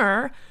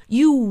winner,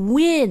 you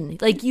win.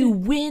 Like, you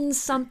win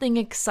something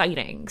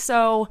exciting.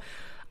 So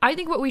I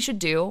think what we should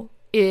do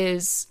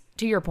is,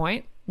 to your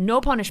point,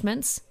 no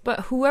punishments, but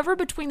whoever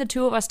between the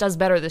two of us does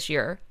better this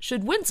year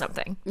should win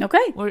something.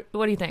 Okay. What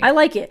do you think? I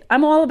like it.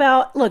 I'm all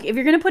about, look, if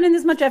you're going to put in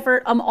this much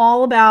effort, I'm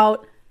all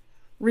about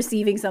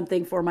receiving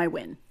something for my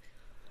win.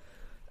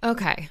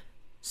 Okay.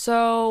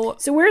 So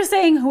we're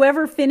saying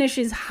whoever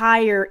finishes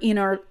higher in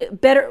our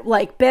better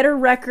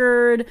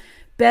record,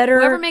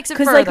 whoever makes it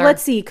further. Because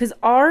let's see, because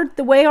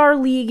the way our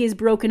league is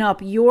broken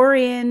up,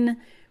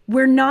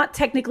 we're not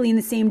technically in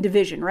the same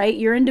division, right?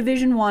 You're in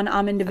Division 1,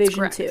 I'm in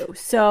Division 2.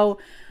 So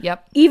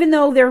even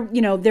though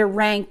they're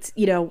ranked,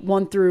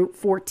 1 through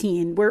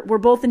 14, we're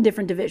both in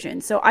different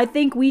divisions. So I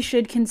think we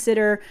should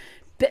consider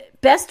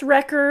best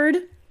record.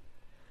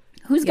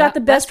 Who's got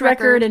the best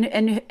record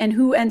and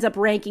who ends up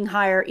ranking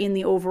higher in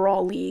the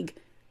overall league?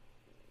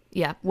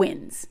 Yeah.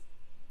 Wins.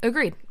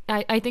 Agreed.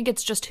 I think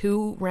it's just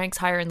who ranks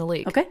higher in the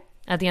league. Okay.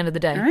 At the end of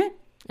the day. All right.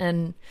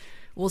 And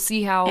we'll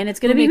see how. And it's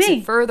going to be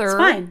me. Further. It's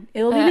fine.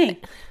 It'll be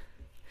me.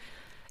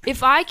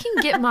 If I can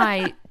get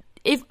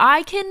if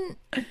I can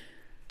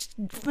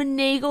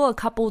finagle a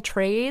couple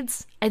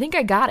trades, I think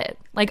I got it.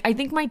 Like, I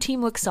think my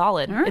team looks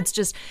solid. Right. It's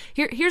just,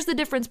 here's the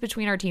difference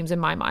between our teams in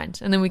my mind,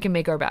 and then we can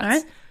make our bets.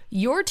 Right.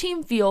 Your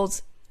team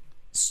feels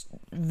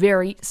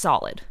very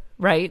solid,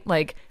 right?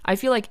 Like, I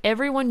feel like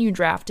everyone you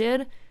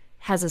drafted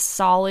has a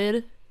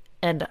solid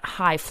and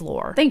high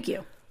floor. Thank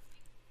you.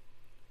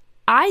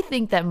 I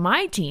think that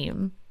my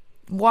team,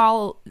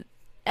 while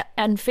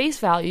and face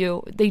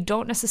value, they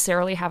don't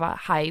necessarily have a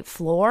high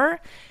floor.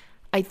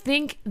 I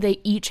think they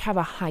each have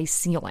a high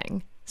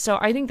ceiling. So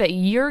I think that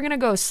you're going to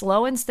go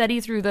slow and steady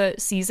through the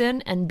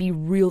season and be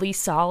really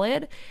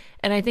solid.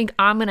 And I think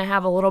I'm going to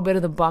have a little bit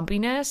of the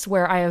bumpiness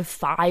where I have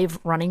 5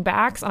 running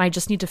backs and I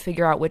just need to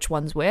figure out which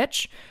one's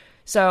which.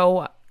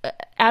 So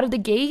out of the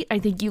gate, I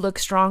think you look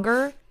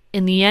stronger.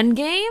 In the end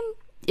game,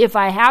 if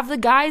I have the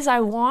guys I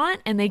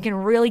want and they can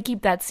really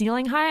keep that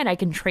ceiling high and I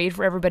can trade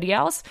for everybody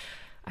else,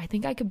 I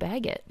think I could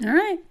bag it. All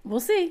right. We'll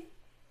see.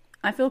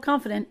 I feel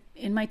confident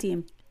in my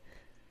team.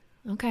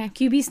 Okay.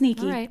 QB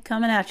sneaky. All right.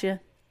 Coming at you.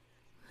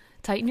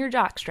 Tighten your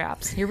jock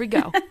straps. Here we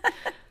go.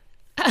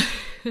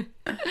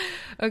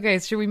 Okay,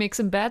 should we make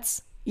some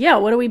bets? Yeah,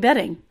 what are we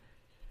betting?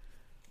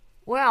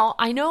 Well,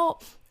 I know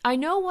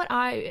what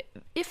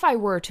if I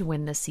were to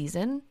win this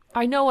season,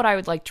 I know what I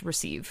would like to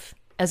receive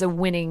as a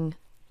winning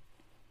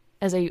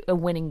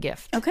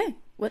gift. Okay.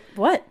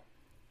 What?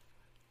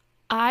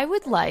 I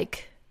would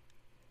like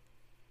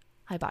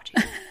Hibachi.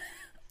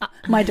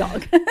 My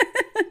dog.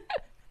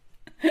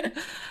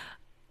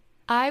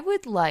 I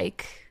would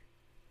like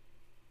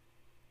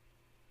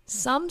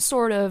some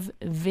sort of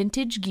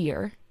vintage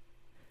gear,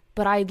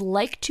 but I'd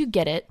like to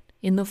get it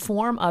in the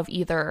form of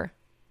either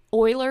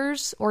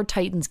Oilers or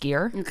Titans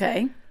gear.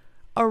 Okay.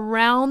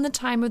 Around the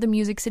time of the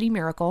Music City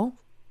Miracle.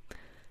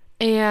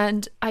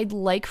 And I'd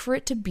like for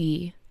it to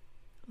be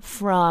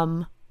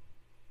from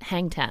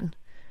Hang 10.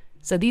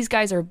 So these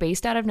guys are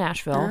based out of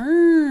Nashville.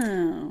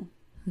 Oh.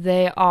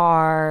 They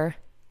are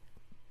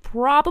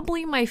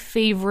probably my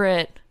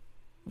favorite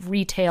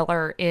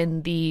retailer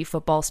in the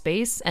football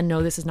space. And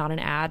no, this is not an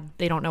ad.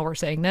 They don't know we're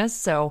saying this.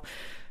 So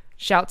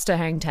shouts to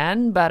Hang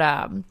 10. But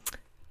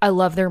I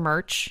love their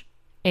merch.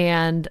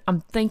 And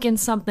I'm thinking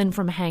something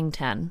from Hang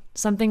 10.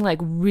 Something like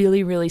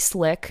really, really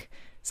slick.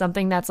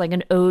 Something that's like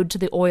an ode to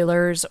the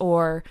Oilers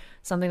or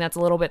something that's a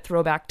little bit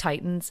throwback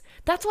Titans.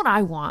 That's what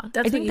I want.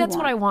 I think that's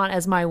what I want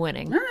as my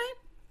winning. All right.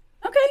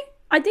 Okay.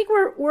 I think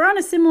we're on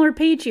a similar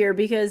page here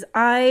because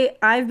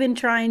I've been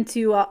trying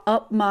to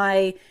up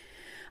my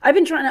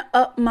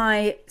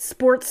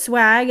sports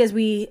swag as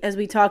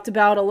we talked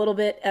about a little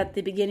bit at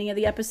the beginning of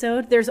the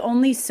episode. There's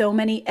only so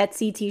many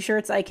Etsy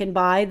t-shirts I can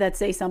buy that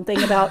say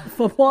something about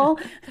football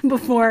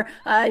before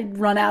I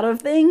run out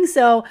of things.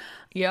 So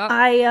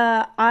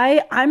yeah,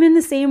 I'm in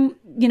the same,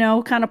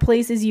 kind of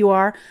place as you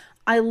are.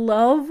 I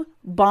love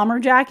bomber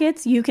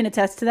jackets. You can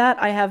attest to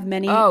that. I have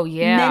many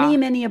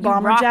a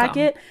bomber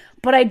jacket,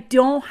 but I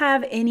don't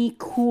have any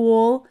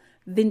cool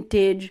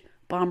vintage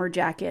bomber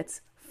jackets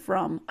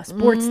from a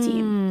sports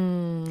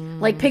team.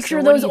 Like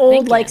picture those old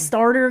thinking? Like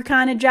starter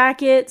kind of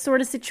jacket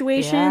sort of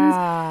situations.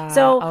 Yeah.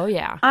 So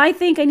I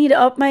think I need to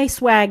up my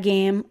swag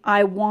game.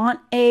 I want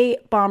a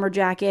bomber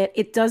jacket.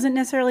 It doesn't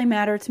necessarily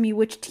matter to me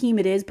which team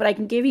it is, but I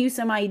can give you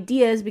some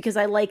ideas because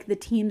I like the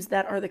teams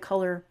that are the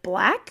color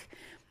black.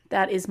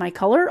 That is my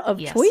color of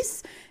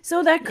choice.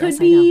 So that could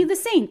be the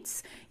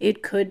Saints.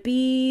 It could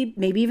be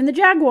maybe even the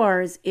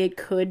Jaguars. It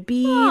could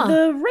be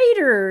the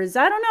Raiders.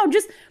 I don't know.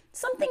 Just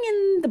something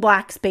in the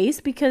black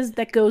space because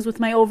that goes with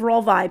my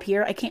overall vibe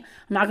here. I'm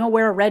not going to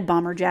wear a red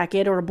bomber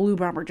jacket or a blue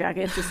bomber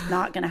jacket. It's just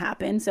not going to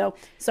happen. So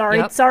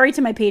sorry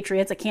to my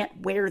Patriots. I can't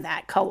wear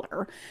that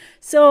color.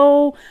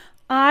 So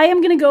I am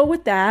going to go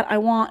with that. I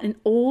want an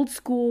old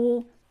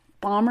school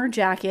bomber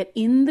jacket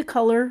in the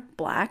color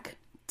black.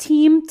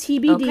 Team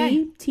TBD.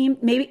 Okay. Team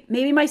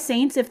maybe my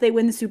Saints if they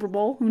win the Super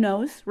Bowl. Who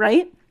knows,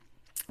 right?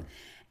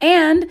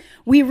 And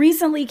we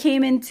recently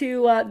came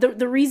into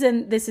the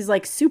reason this is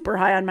like super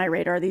high on my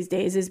radar these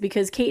days is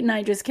because Kate and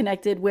I just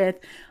connected with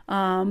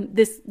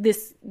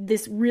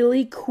this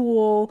really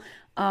cool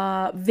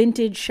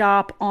vintage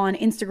shop on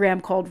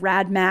Instagram called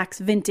Rad Max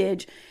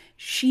Vintage.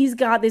 She's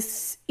got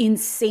this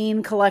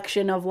insane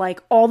collection of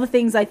like all the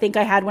things I think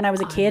I had when I was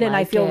a kid, and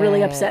I feel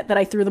really upset that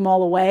I threw them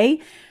all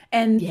away.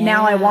 And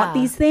now I want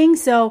these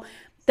things. So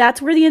that's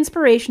where the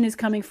inspiration is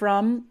coming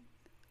from.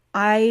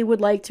 I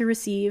would like to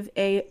receive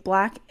a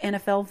black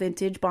NFL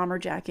vintage bomber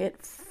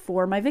jacket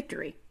for my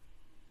victory.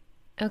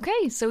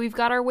 Okay, so we've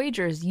got our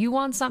wagers. You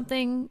want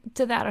something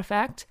to that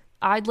effect.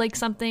 I'd like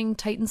something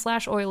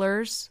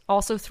Titans/Oilers,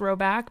 also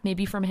throwback,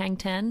 maybe from Hang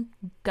 10.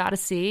 Gotta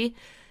see.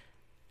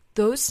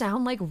 Those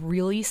sound like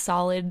really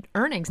solid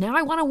earnings. Now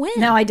I want to win.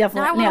 Now I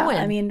definitely want to win.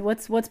 I mean,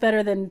 what's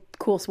better than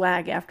cool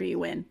swag after you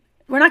win?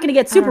 We're not going to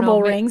get Super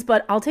Bowl rings,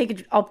 but I'll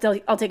take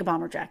a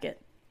bomber jacket.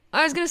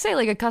 I was going to say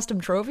like a custom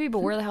trophy, but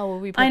where the hell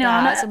will we put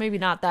that? So maybe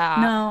not that.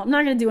 No, I'm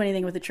not going to do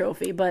anything with the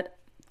trophy, but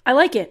I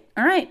like it.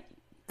 All right.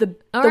 The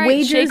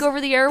wagers, shake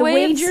over the airwaves. The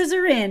wagers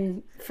are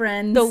in,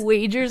 friends. The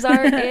wagers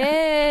are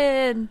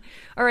in.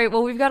 All right,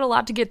 well, we've got a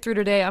lot to get through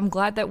today. I'm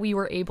glad that we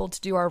were able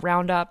to do our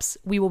roundups.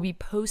 We will be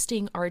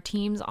posting our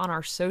teams on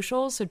our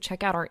socials, so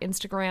check out our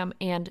Instagram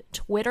and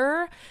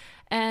Twitter.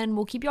 And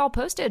we'll keep you all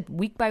posted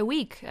week by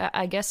week.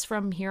 I guess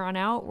from here on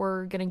out,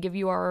 we're going to give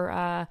you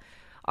our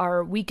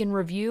our week in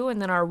review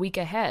and then our week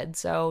ahead.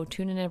 So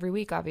tune in every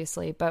week,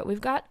 obviously. But we've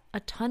got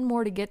a ton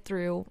more to get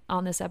through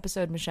on this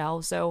episode,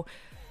 Michelle. So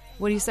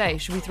what do you say?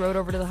 Should we throw it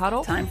over to the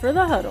huddle? Time for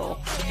the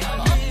huddle.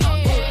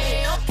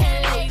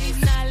 Okay,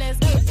 ladies, now let's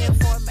get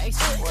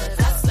information.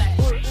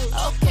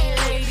 Okay,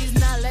 ladies,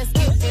 now let's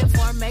get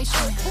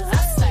information.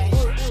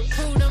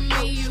 Who to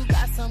me, you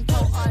got some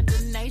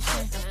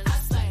coordination.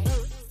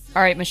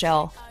 All right,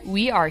 Michelle,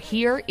 we are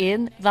here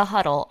in the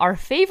huddle, our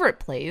favorite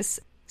place.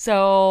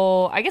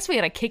 So I guess we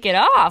got to kick it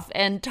off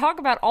and talk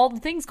about all the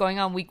things going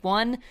on week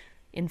 1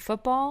 in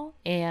football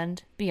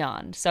and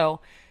beyond.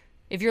 So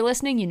if you're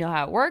listening, you know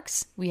how it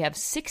works. We have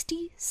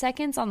 60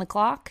 seconds on the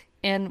clock,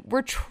 and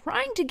we're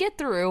trying to get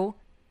through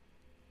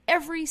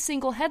every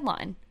single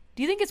headline.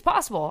 Do you think it's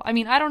possible? I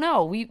mean, I don't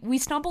know. We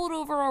stumbled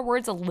over our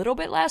words a little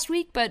bit last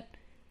week, but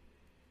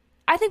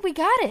I think we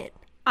got it.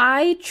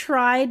 I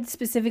tried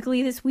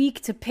specifically this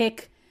week to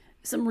pick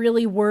some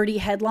really wordy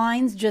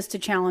headlines just to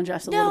challenge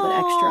us a little bit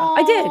extra.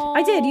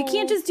 I did. You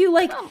can't just do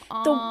like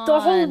the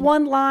whole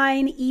one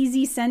line,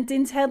 easy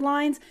sentence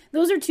headlines.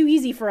 Those are too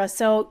easy for us.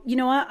 So you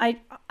know what?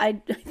 I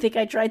think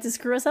I tried to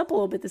screw us up a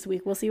little bit this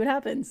week. We'll see what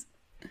happens.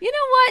 You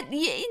know what? Do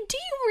you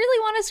really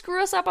want to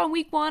screw us up on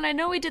week 1? I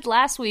know we did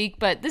last week,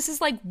 but this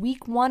is like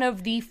week 1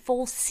 of the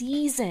full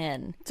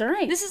season. It's all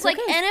right. This is like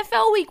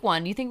NFL week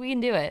 1. Do you think we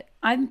can do it?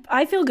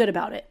 I feel good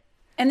about it.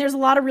 And there's a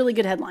lot of really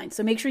good headlines,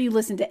 so make sure you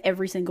listen to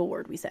every single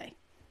word we say.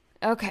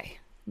 Okay,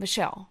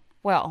 Michelle.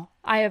 Well,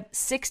 I have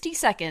 60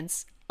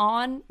 seconds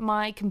on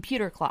my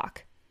computer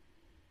clock.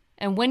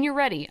 And when you're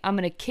ready, I'm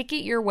going to kick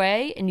it your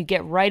way and you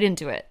get right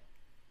into it.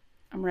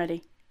 I'm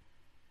ready.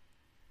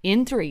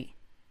 In 3,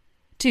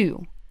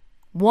 2,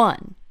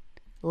 1,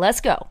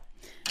 let's go.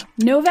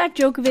 Novak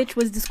Djokovic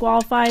was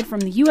disqualified from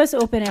the U.S.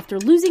 Open after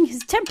losing his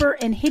temper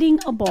and hitting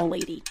a ball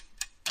lady.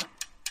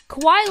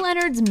 Kawhi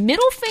Leonard's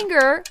middle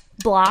finger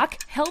block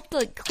helped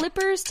the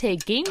Clippers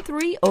take Game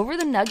 3 over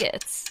the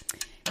Nuggets.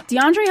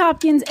 DeAndre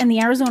Hopkins and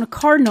the Arizona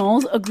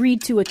Cardinals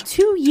agreed to a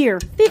 2-year,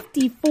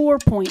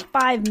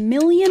 $54.5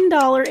 million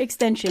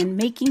extension,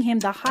 making him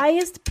the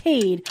highest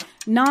paid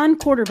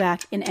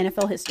non-quarterback in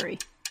NFL history.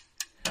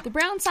 The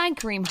Browns signed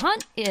Kareem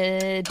Hunt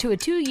to a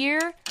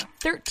 2-year,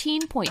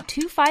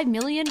 $13.25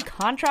 million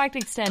contract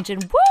extension.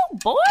 Woo,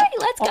 boy,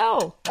 let's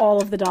go.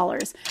 All of the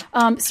dollars.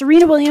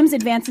 Serena Williams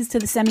advances to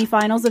the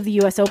semifinals of the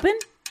U.S. Open.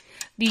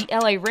 The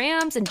LA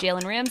Rams and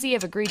Jalen Ramsey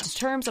have agreed to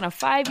terms on a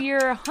 5-year,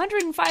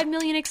 $105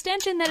 million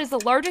extension that is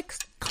the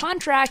largest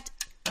contract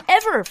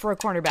ever for a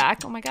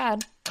cornerback. Oh, my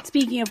God.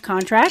 Speaking of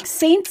contracts,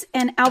 Saints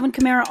and Alvin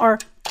Kamara are,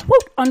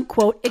 quote,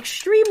 unquote,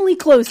 extremely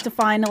close to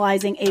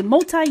finalizing a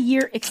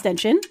multi-year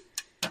extension.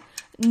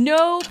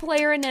 No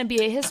player in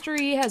NBA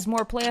history has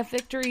more playoff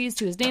victories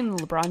to his name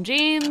than LeBron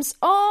James.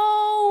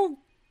 Oh,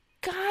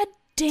 God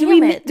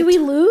damn it. Do we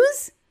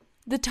lose?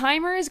 The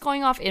timer is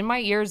going off in my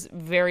ears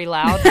very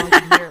loud. I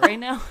can hear it right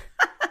now.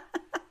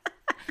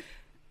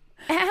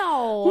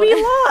 Ow. We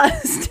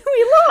lost.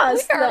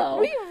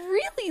 We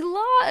really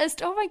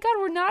lost. Oh my God,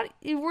 we're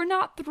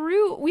not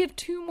through. We have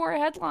 2 more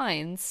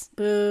headlines.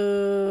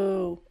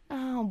 Boo.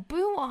 Oh,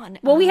 boo on.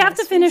 Well, we have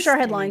to finish our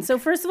headline. So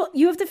first of all,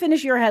 you have to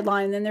finish your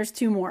headline, and then there's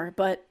 2 more.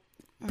 But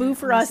boo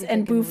for us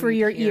and boo for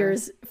your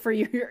ears, for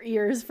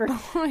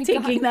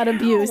taking that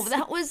abuse. Ow,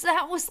 that was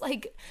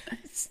like,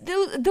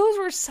 those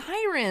were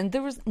sirens.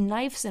 There was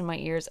knives in my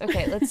ears.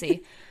 Okay, let's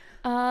see.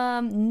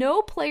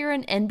 No player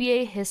in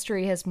NBA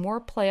history has more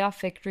playoff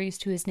victories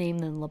to his name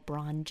than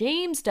LeBron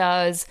James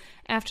does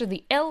after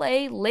the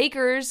LA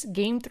Lakers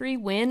Game 3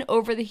 win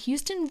over the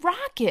Houston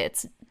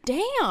Rockets.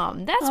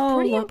 Damn, that's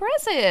pretty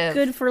impressive.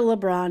 Good for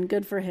LeBron.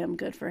 Good for him.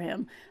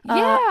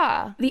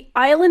 Yeah. The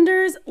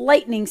Islanders,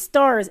 Lightning,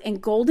 Stars,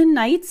 and Golden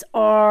Knights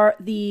are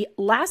the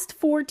last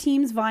 4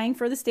 teams vying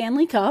for the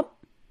Stanley Cup.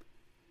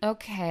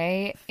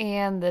 Okay,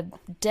 and the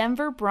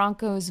Denver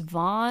Broncos'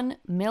 Von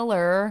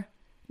Miller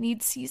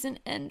needs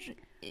season-ending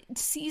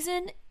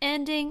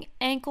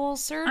ankle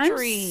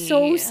surgery. I'm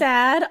so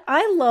sad.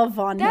 I love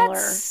Von Miller.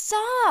 That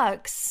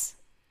sucks.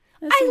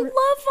 I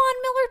love Von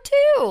Miller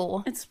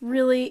too. It's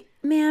really,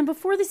 man,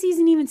 before the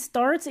season even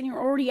starts and you're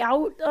already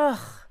out.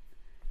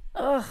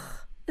 Ugh.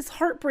 It's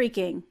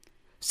heartbreaking.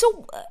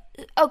 So,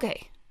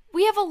 okay.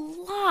 We have a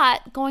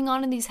lot going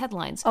on in these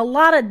headlines. A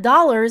lot of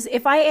dollars.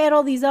 If I add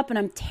all these up, and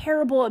I'm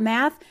terrible at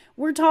math,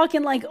 we're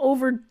talking like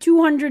over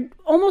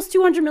almost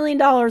 $200 million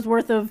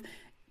worth of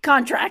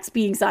contracts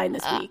being signed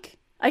this week.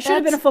 I should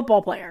have been a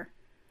football player.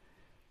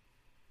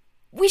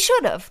 We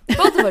should have.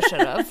 Both of us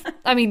should have.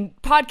 I mean,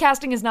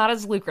 podcasting is not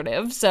as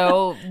lucrative,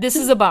 so this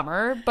is a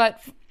bummer.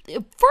 But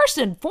first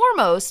and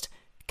foremost,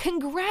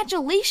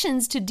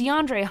 congratulations to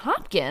DeAndre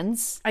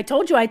Hopkins. I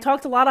told you I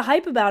talked a lot of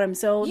hype about him,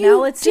 so now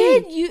let's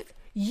see.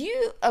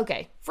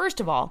 Okay,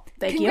 first of all,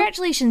 Thank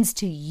congratulations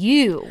to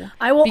you.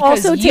 I will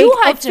also take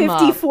a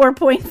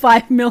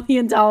 $54.5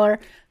 million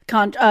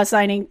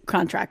signing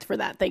contract for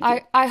that. Thank you.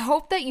 I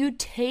hope that you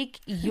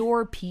take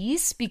your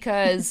piece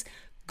because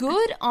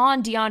good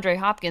on DeAndre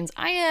Hopkins.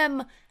 I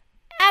am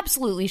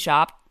absolutely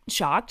shocked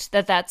shocked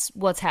that that's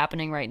what's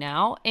happening right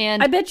now.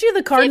 And I bet you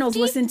the Cardinals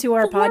listen to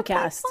our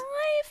podcast.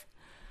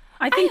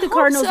 I think the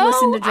Cardinals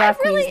listen to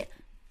DraftKings.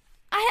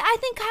 I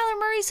think Kyler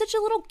Murray's such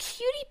a little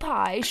cutie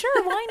pie.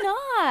 Sure, why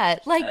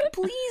not? Like,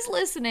 please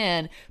listen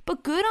in.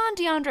 But good on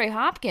DeAndre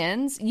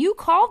Hopkins. You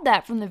called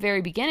that from the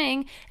very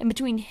beginning. And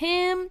between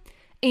him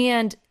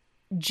and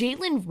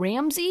Jalen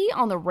Ramsey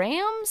on the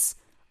Rams,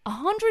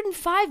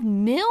 $105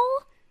 million?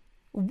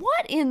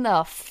 What in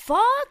the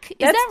fuck? Is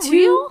that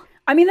real?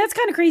 I mean, that's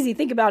kind of crazy.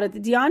 Think about it. The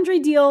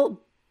DeAndre deal,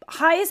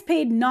 highest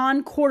paid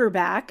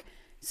non-quarterback.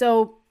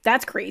 So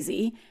that's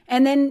crazy.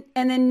 And then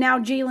now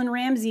Jalen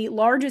Ramsey,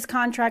 largest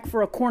contract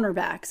for a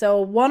cornerback.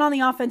 So one on the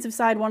offensive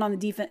side, one on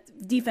the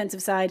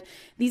defensive side.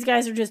 These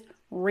guys are just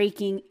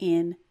raking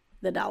in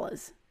the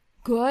dollars.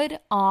 Good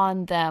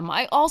on them.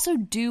 I also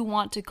do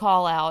want to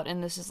call out,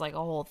 and this is like a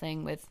whole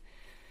thing with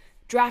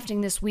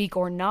drafting this week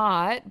or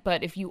not,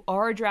 but if you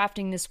are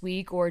drafting this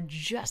week or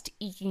just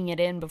eking it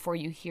in before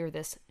you hear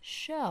this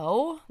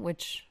show,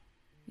 which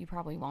you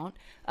probably won't,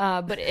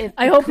 but if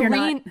I hope you're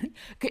not.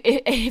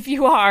 If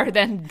you are,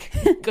 then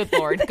good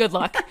Lord, good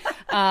luck.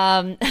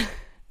 But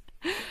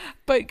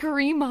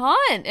Kareem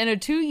Hunt in a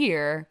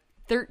 2-year,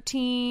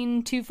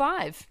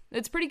 13.25.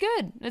 It's pretty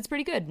good. It's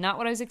pretty good. Not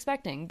what I was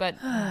expecting, but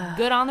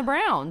good on the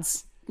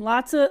Browns.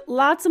 Lots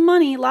of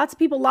money, lots of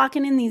people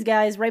locking in these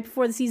guys right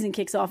before the season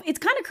kicks off. It's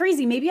kind of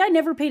crazy. Maybe I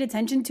never paid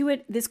attention to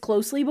it this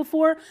closely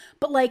before,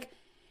 but like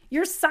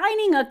you're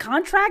signing a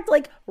contract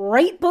like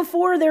right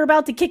before they're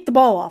about to kick the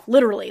ball off,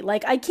 literally.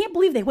 Like I can't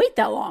believe they wait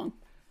that long.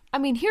 I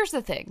mean, here's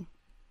the thing,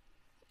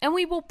 and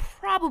we will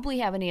probably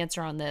have an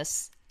answer on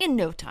this in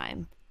no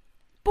time,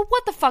 but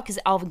what the fuck is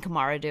Alvin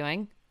Kamara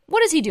doing?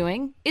 What is he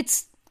doing?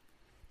 It's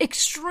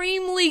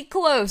extremely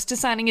close to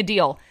signing a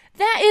deal.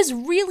 That is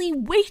really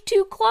way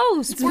too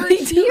close. We're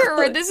here.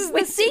 Close. This is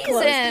the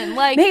season.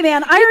 Like, hey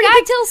man, you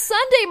got till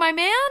Sunday, my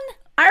man.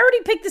 I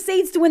already picked the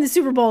Saints to win the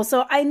Super Bowl,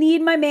 so I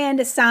need my man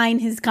to sign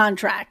his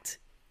contract,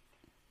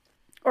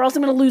 or else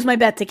I'm going to lose my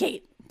bet to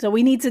Kate. So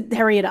we need to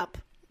hurry it up,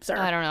 sir.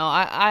 I don't know.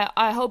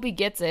 I hope he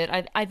gets it.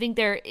 I think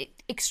they're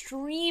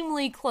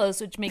extremely close,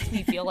 which makes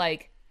me feel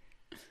like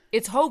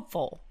it's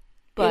hopeful.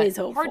 But it is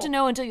hopeful. Hard to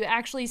know until you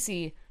actually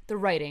see the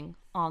writing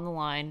on the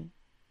line.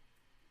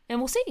 And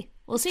we'll see.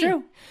 We'll see.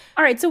 True.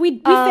 All right, so we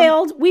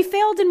failed. We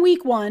failed in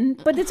week 1,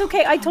 but it's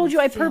okay. I told you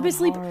I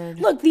purposely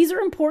look. These are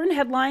important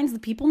headlines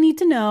that people need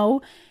to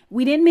know.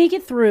 We didn't make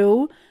it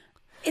through.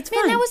 It's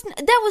fine.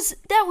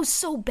 That was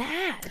so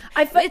bad.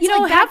 It's like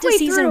halfway back to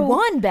season through,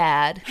 1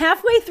 bad.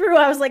 Halfway through,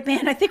 I was like,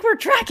 man, I think we're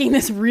tracking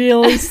this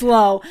really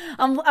slow.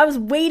 I was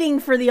waiting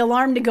for the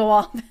alarm to go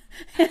off.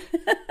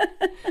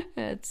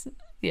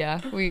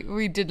 Yeah,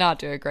 we did not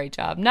do a great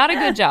job. Not a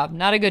good job.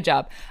 Not a good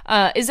job.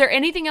 Is there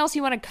anything else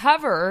you want to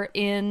cover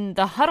in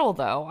the huddle,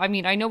 though? I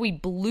mean, I know we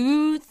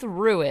blew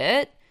through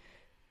it.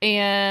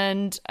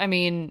 And, I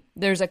mean,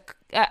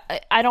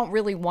 I don't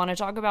really want to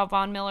talk about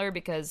Von Miller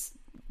because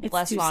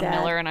bless Von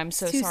Miller, and I'm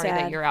so sorry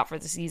that you're out for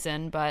the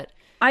season. But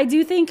I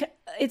do think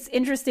it's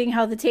interesting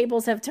how the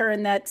tables have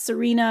turned that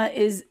Serena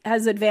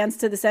has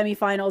advanced to the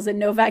semifinals and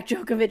Novak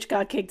Djokovic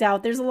got kicked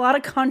out. There's a lot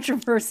of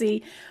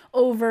controversy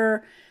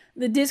over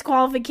the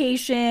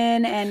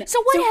disqualification and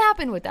so what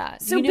happened with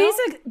that? So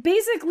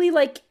basically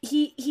like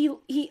he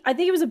I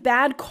think it was a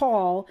bad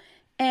call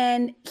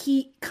and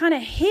he kind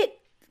of hit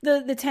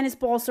the tennis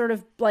ball sort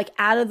of like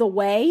out of the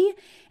way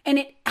and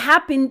it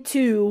happened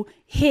to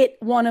hit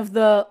one of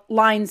the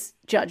lines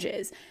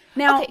judges.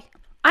 Now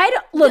I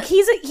don't look,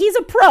 he's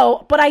a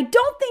pro, but I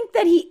don't think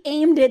that he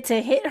aimed it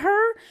to hit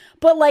her,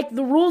 but like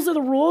the rules are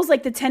the rules,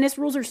 like the tennis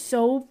rules are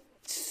so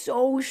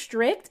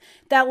strict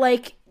that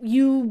like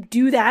you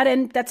do that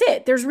and that's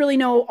it. There's really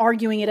no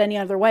arguing it any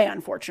other way,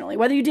 unfortunately,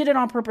 whether you did it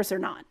on purpose or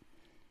not.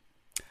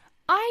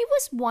 I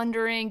was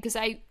wondering because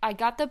I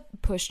got the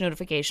push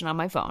notification on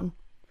my phone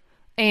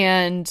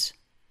and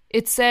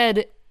it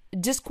said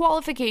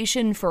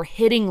disqualification for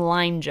hitting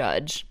line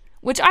judge,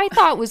 which I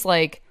thought was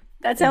like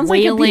that sounds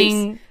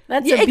wailing. Like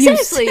abuse. That's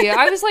abuse. Exactly.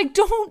 I was like,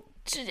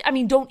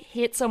 don't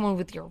hit someone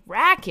with your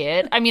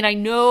racket. I mean, I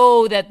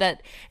know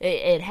that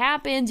it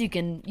happens. You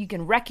can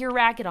wreck your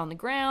racket on the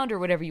ground or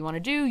whatever you want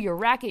to do, your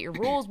racket, your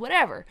rules,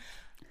 whatever.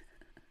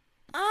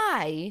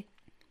 I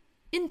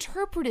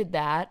interpreted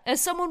that as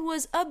someone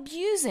was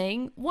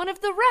abusing one of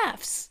the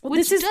refs,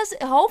 which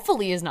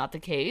hopefully is not the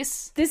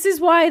case. This is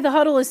why the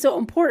huddle is so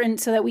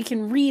important so that we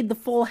can read the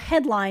full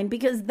headline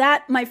because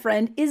that, my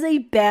friend, is a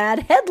bad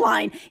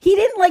headline. He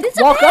didn't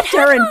walk up to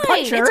her and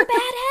punch her. It's a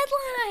bad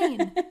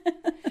headline.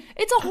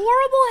 It's a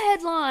horrible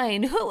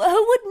headline. Who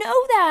would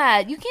know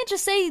that? You can't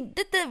just say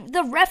that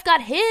the ref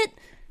got hit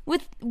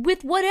with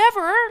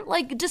whatever,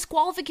 like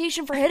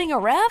disqualification for hitting a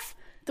ref.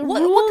 What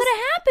could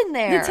have happened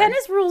there? The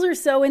tennis rules are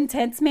so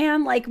intense,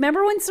 man. Like,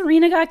 remember when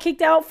Serena got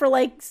kicked out for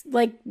like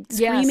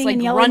screaming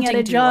and yelling at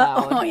a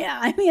judge? Oh yeah,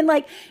 I mean,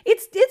 like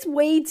it's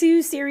way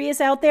too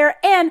serious out there,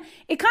 and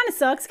it kind of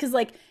sucks because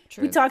like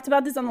we talked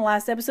about this on the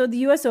last episode. The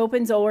U.S.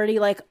 Open's already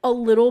like a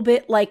little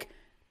bit like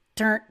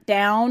turned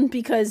down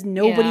because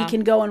nobody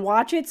can go and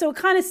watch it. So it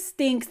kind of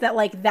stinks that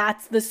like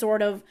that's the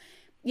sort of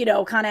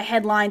kind of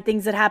headline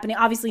things that happen.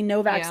 Obviously,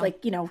 Novak's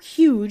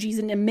huge. He's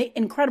an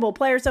incredible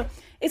player. So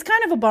it's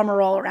kind of a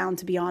bummer all around,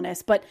 to be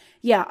honest. But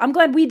yeah, I'm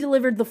glad we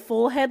delivered the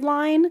full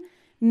headline,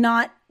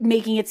 not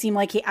making it seem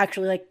like he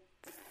actually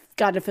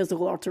got a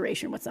physical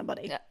alteration with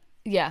somebody.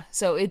 Yeah.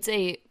 So it's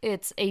a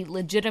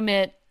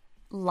legitimate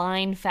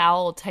line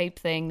foul type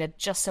thing that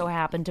just so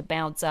happened to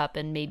bounce up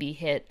and maybe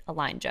hit a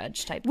line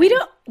judge type thing. We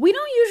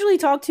don't usually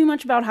talk too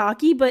much about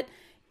hockey, but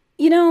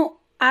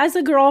as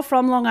a girl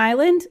from Long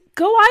Island,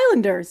 go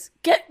Islanders.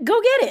 Go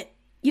get it.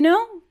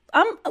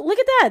 Look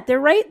at that.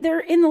 They're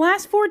in the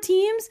last 4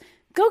 teams.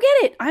 Go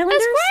get it. Islanders.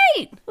 That's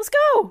great. Let's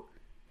go.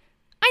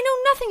 I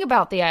know nothing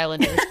about the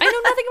Islanders. I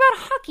know nothing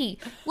about hockey.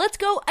 Let's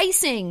go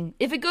icing.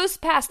 If it goes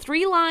past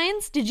 3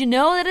 lines, did you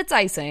know that it's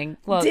icing?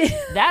 Well,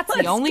 that's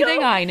the only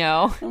thing I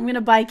know. I'm going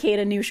to buy Kate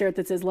a new shirt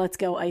that says, let's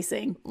go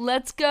icing.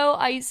 Let's go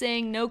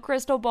icing. No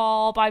crystal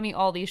ball. Buy me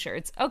all these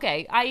shirts.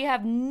 Okay, I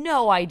have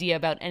no idea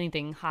about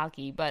anything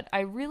hockey, but I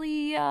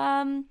really,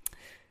 I'm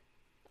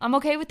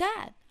okay with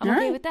that. I'm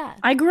okay with that.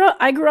 I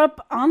grew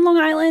up on Long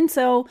Island,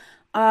 so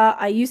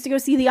I used to go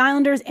see the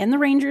Islanders and the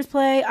Rangers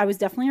play. I was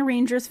definitely a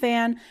Rangers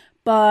fan.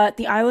 But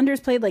the Islanders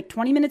played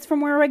 20 minutes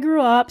from where I grew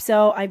up,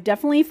 so I've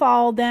definitely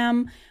followed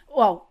them.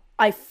 Well,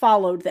 I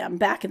followed them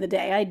back in the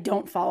day. I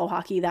don't follow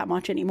hockey that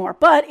much anymore,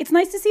 but it's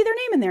nice to see their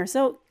name in there.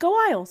 So go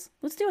Isles.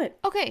 Let's do it.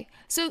 Okay,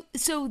 so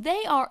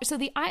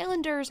the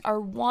Islanders are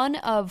one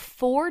of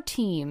 4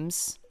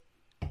 teams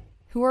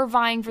who are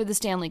vying for the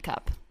Stanley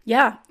Cup.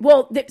 Yeah,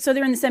 well, so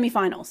they're in the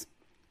semifinals.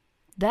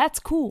 That's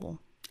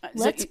cool.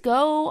 Let's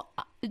go.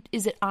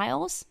 Is it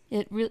Isles?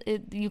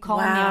 You call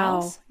them the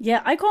Isles?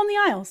 Yeah, I call them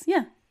the Isles.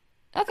 Yeah.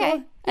 Okay.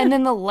 Yeah. And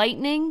then the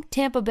Lightning,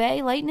 Tampa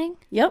Bay Lightning?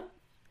 Yep.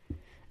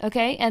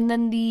 Okay. And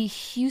then the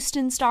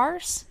Houston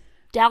Stars?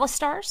 Dallas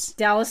Stars?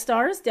 Dallas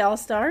Stars.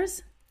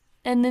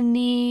 And then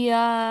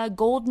the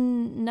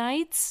Golden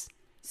Knights?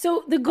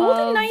 So the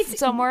Golden Knights...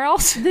 Somewhere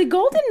else? The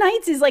Golden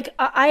Knights is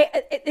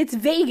it's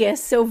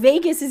Vegas. So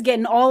Vegas is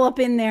getting all up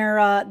in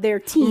their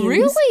teams.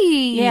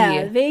 Really?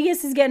 Yeah.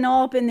 Vegas is getting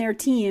all up in their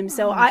teams.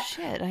 So I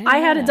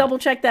had to double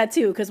check that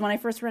too. Because when I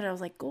first read it, I was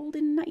like,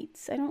 Golden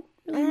Knights? I don't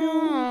really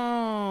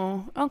know.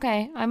 Oh,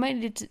 okay. I might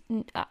need to...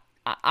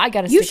 I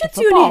gotta you stick should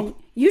to football. tune in.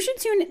 You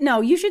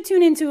should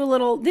tune into a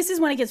little... This is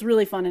when it gets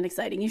really fun and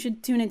exciting. You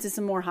should tune into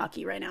some more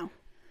hockey right now.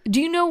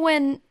 Do you know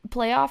when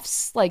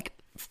playoffs,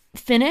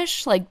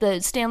 finish? The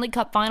Stanley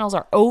Cup finals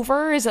are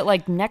over? Is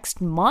it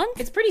next month?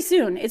 It's pretty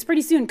soon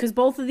because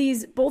both of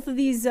these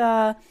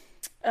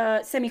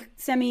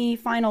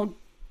semi-final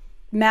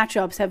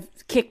matchups have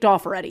kicked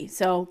off already.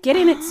 So get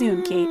in it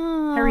soon, Kate.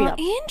 Hurry up.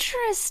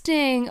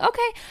 Interesting.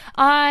 Okay.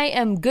 I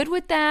am good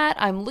with that.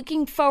 I'm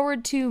looking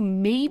forward to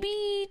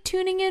maybe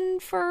tuning in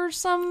for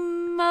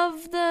some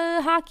of the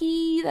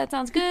hockey. That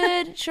sounds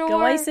good. Sure. Go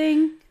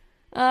icing.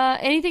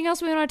 Anything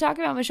else we want to talk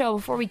about, Michelle,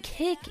 before we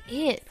kick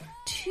it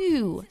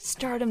to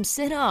Stardom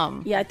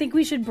Sit-em? Yeah, I think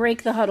we should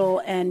break the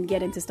huddle and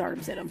get into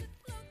Stardom Sit-em.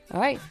 All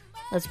right,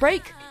 let's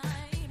break.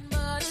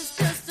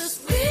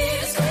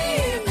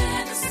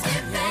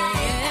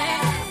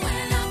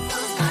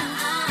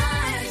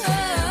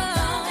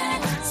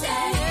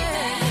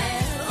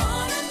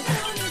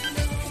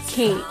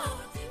 Kate,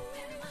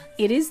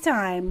 it is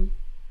time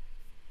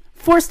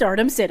for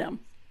Stardom Sit-em.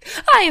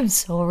 I am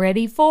so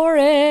ready for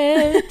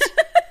it.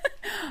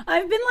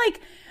 I've been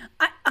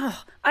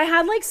I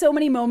had so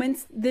many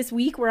moments this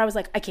week where I was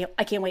like, I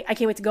can't wait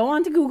to go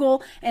on to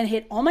Google and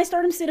hit all my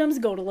Stardom Sit-ems,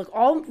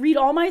 read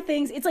all my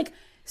things. It's like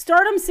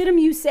Stardom Sit-em,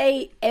 you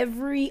say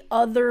every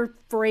other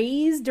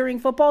phrase during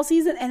football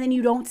season, and then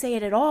you don't say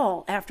it at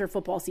all after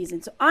football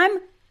season. So I'm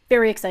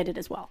very excited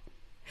as well.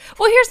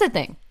 Well, here's the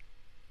thing.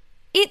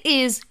 It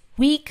is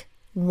week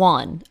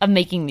 1 of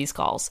making these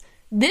calls.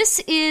 This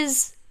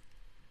is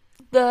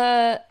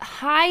the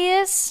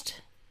highest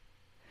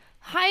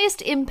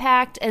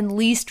impact and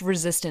least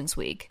resistance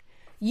week.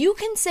 You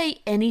can say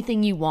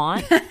anything you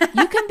want.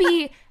 You can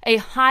be a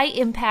high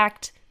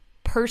impact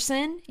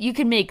person. You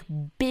can make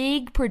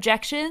big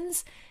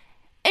projections,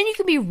 and you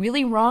can be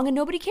really wrong and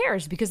nobody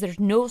cares because there's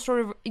no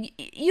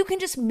you can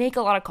just make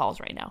a lot of calls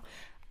right now.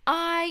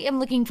 I am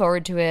looking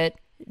forward to it.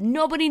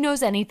 Nobody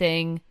knows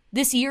anything.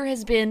 This year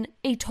has been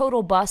a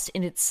total bust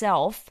in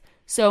itself.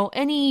 So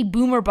any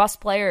boom or bust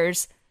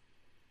players,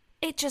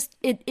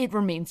 it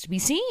remains to be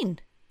seen.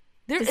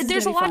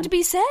 There's a lot to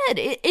be said.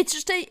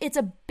 It's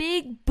a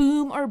big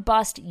boom or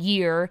bust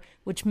year,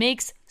 which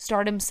makes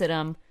Stardom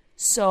Sit-em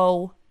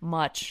so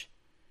much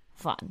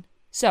fun.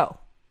 So,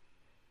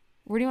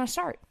 where do you want to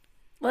start?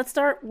 Let's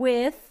start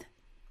with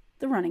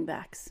the running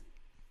backs.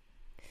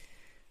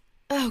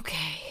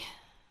 Okay.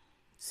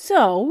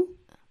 So,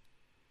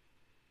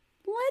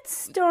 let's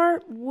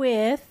start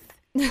with...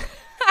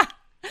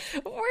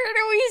 Where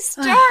do we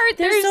start?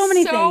 There's so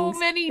many things.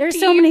 There's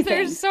so many things.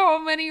 There's so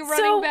many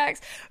running backs.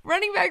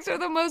 Running backs are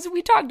the most,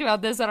 we talked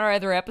about this on our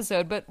other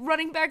episode, but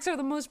running backs are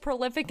the most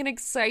prolific and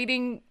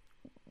exciting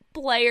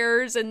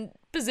players and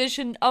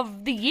position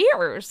of the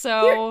year.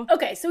 So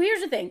so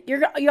here's the thing.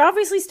 You're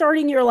obviously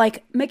starting your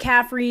like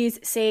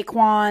McCaffreys,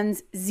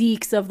 Saquons,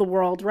 Zekes of the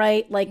world,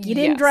 right? Like you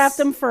didn't draft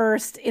them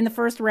first in the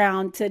first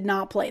round to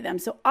not play them.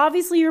 So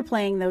obviously you're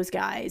playing those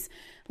guys.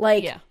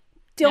 Like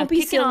don't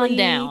be silly. On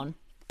down.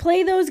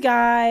 Play those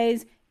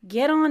guys.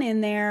 Get on in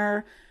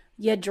there.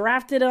 You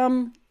drafted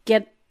them.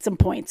 Get some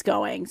points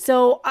going.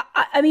 So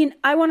I mean,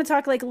 I want to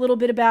talk like a little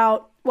bit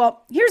about.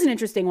 Well, here's an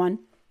interesting one.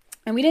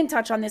 And we didn't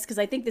touch on this because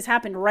I think this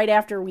happened right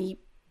after we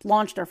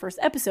launched our first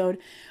episode.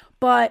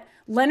 But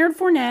Leonard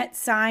Fournette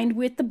signed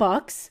with the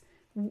Bucs,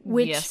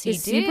 which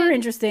is super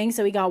interesting.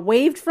 So he got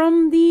waived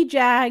from the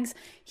Jags.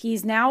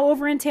 He's now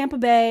over in Tampa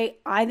Bay.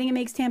 I think it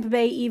makes Tampa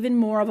Bay even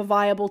more of a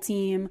viable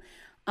team.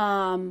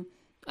 I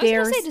was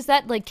going to say, does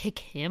that like kick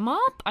him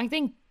up? I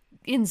think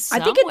in some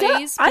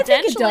ways, I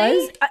think it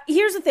does.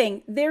 Here's the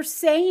thing. They're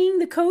saying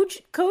the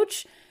coach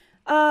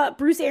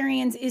Bruce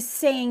Arians is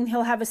saying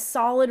he'll have a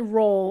solid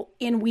role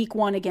in week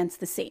 1 against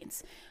the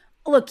Saints.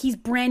 Look, he's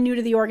brand new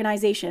to the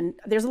organization.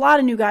 There's a lot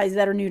of new guys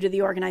that are new to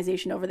the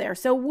organization over there.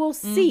 So we'll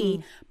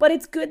see. But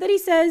it's good that he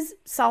says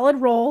solid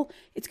role.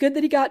 It's good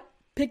that he got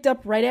picked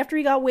up right after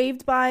he got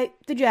waived by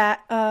the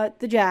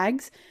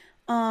Jags.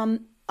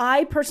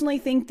 I personally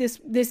think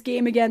this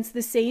game against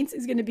the Saints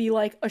is going to be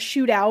like a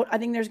shootout. I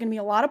think there's going to be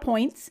a lot of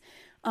points.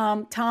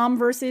 Tom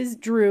versus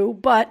Drew,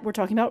 but we're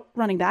talking about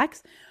running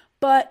backs.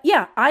 But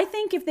yeah, I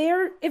think if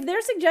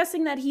they're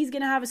suggesting that he's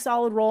going to have a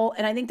solid role,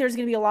 and I think there's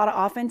going to be a lot of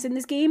offense in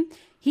this game,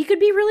 he could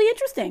be really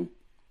interesting.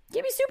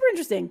 He'd be super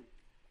interesting.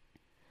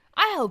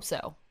 I hope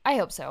so.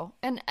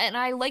 And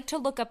I like to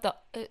look up the.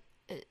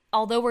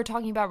 Although we're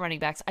talking about running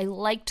backs, I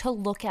like to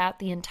look at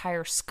the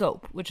entire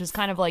scope, which is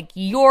kind of like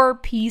your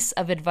piece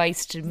of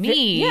advice to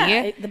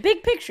me. The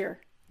big picture.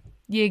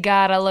 You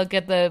gotta look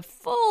at the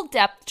full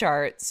depth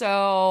chart.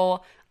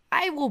 So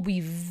I will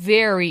be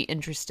very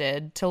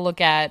interested to look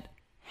at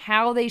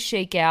how they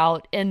shake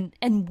out and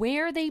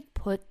where they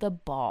put the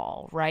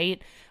ball,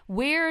 right?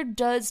 Where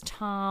does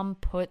Tom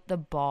put the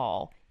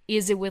ball?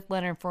 Is it with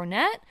Leonard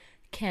Fournette?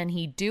 Can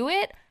he do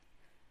it?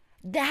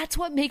 That's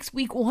what makes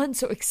week 1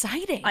 so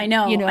exciting. I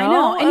know. And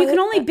you can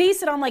only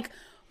base it on like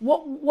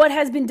what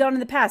has been done in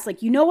the past. Like,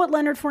 what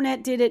Leonard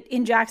Fournette did it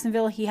in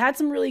Jacksonville. He had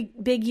some really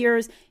big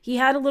years. He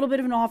had a little bit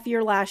of an off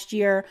year last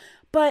year.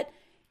 But,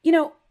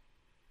 you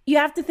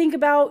have to think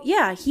about,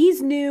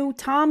 he's new.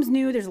 Tom's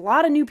new. There's a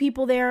lot of new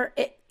people there.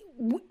 It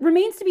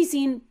remains to be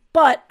seen,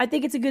 but I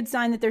think it's a good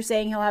sign that they're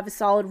saying he'll have a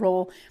solid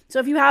role. So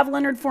if you have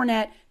Leonard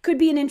Fournette, could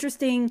be an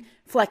interesting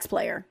flex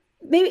player.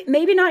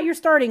 Maybe not your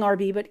starting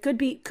RB, but could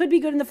be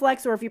good in the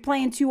flex. Or if you're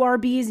playing 2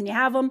 RBs and you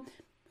have them,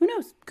 who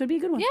knows? Could be a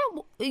good one.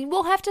 Yeah,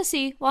 we'll have to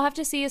see.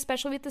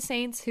 Especially with the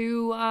Saints,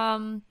 who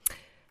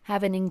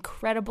have an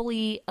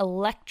incredibly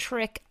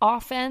electric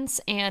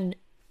offense and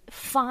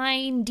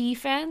fine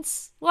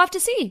defense. We'll have to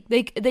see.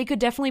 They could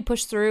definitely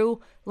push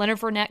through.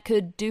 Leonard Fournette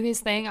could do his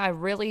thing. I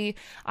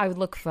would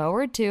look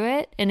forward to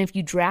it. And if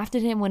you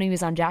drafted him when he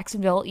was on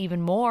Jacksonville,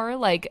 even more,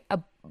 like a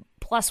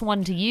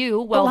 +1 to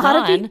you. Well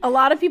done. A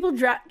lot of people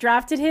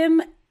drafted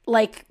him.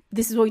 Like,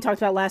 this is what we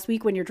talked about last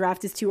week when your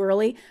draft is too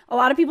early. A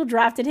lot of people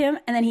drafted him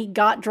and then he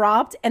got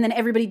dropped and then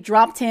everybody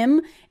dropped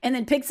him and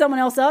then picked someone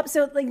else up.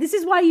 So like, this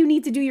is why you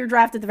need to do your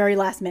draft at the very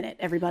last minute,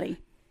 everybody.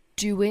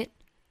 Do it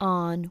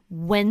on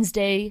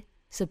Wednesday,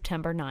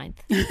 September 9th.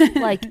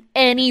 Like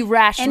any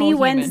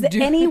rational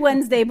any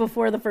Wednesday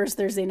before the first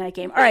Thursday night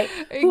game. All right.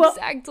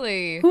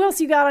 Exactly. Who else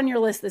you got on your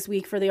list this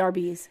week for the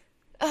RBs?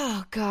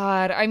 Oh,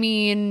 God. I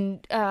mean,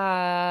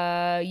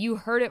 you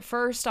heard it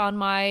first on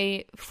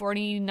my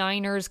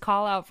 49ers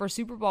call out for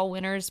Super Bowl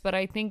winners, but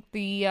I think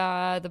the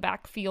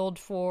backfield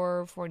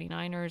for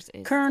 49ers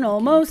is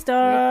Colonel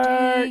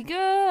Mostert. Pretty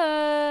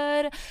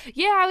good.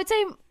 Yeah, I would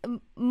say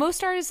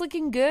Mostert is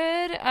looking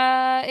good.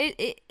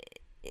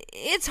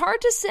 It's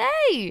hard to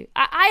say.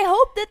 I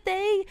hope that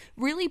they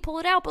really pull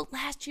it out, but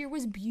last year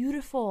was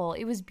beautiful.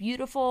 It was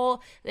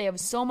beautiful. They have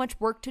so much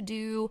work to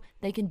do.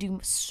 They can do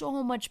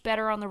so much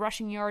better on the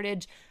rushing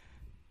yardage.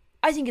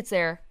 I think it's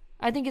there.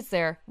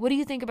 What do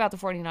you think about the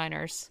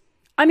 49ers?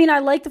 I mean, I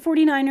like the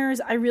 49ers.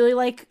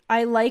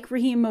 I like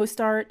Raheem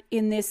Mostert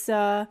in this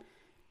first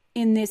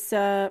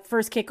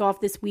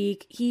kickoff this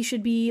week. He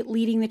should be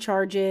leading the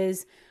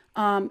charges.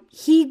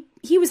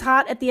 He was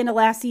hot at the end of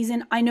last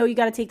season. I know you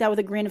got to take that with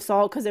a grain of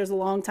salt because there's a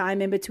long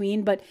time in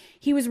between, but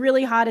he was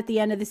really hot at the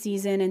end of the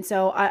season. And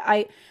so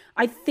I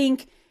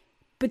think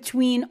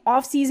between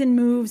off-season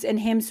moves and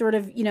him sort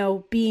of,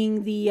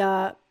 being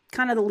the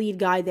kind of the lead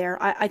guy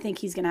there, I think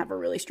he's going to have a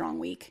really strong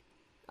week.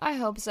 I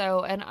hope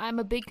so. And I'm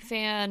a big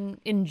fan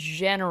in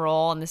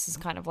general, and this is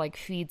kind of like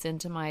feeds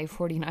into my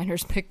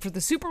 49ers pick for the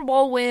Super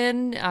Bowl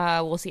win.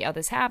 We'll see how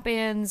this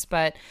happens,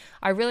 but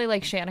I really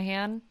like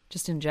Shanahan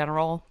just in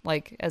general,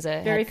 like as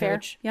a head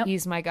coach. Yep.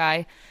 He's my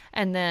guy.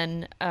 And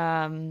then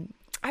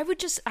I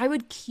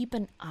would keep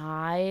an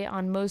eye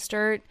on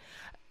Mostert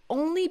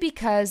only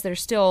because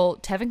there's still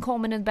Tevin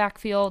Coleman in the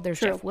backfield. There's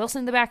Jeff Wilson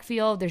in the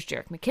backfield. There's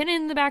Jerick McKinnon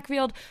in the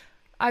backfield.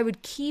 I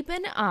would keep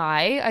an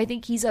eye. I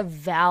think he's a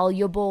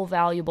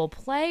valuable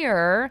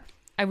player.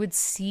 I would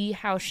see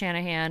how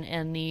Shanahan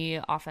and the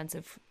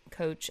offensive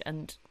coach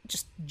and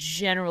just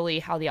generally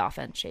how the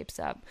offense shapes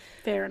up.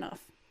 Fair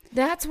enough.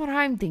 That's what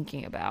I'm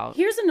thinking about.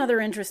 Here's another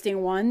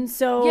interesting one.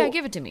 So yeah,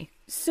 give it to me.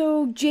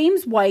 So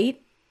James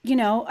White,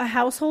 a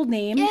household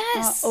name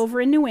over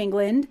in New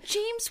England.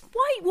 James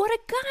White, what a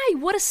guy.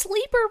 What a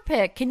sleeper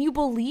pick. Can you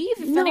believe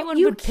if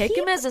anyone would pick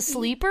him as a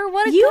sleeper?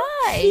 What a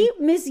guy. You keep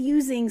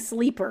misusing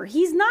sleeper.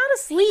 He's not a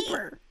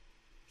sleeper.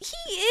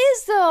 He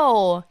is,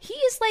 though. He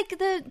is like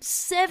the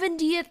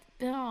 70th.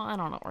 Oh, I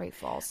don't know where he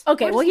falls.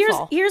 Okay, well, here's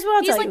what I'll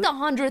tell you. He's like the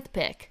 100th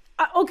pick.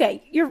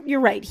 Okay, you're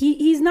right.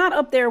 He's not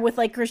up there with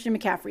like Christian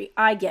McCaffrey.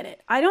 I get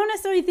it. I don't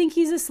necessarily think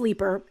he's a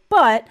sleeper,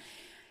 but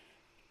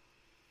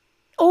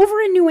over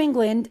in New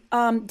England,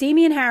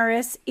 Damian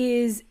Harris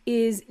is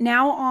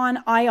now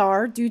on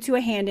IR due to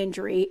a hand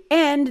injury,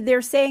 and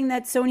they're saying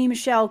that Sony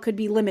Michel could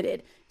be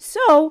limited.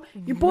 So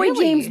your boy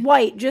James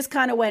White just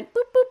kind of went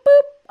boop boop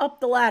boop up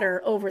the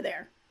ladder over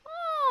there.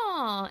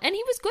 Oh, and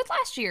he was good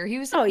last year.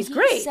 He's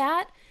great. He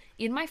sat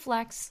in my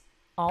flex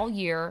all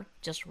year,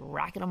 just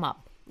racking them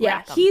up.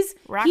 Yeah, he's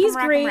great.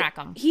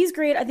 He's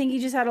great. I think he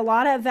just had a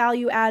lot of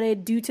value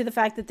added due to the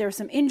fact that there's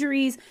some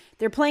injuries.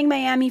 They're playing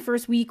Miami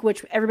first week,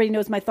 which everybody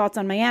knows my thoughts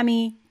on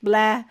Miami.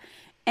 Blah.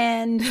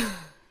 And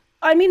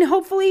I mean,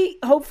 hopefully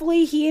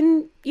he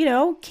and,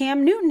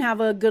 Cam Newton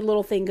have a good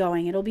little thing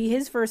going. It'll be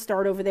his first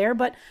start over there.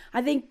 But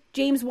I think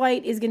James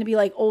White is going to be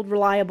like old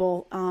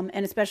reliable.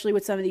 And especially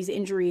with some of these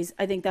injuries,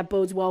 I think that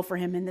bodes well for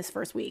him in this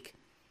first week.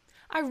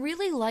 I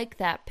really like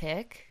that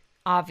pick,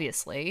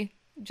 obviously.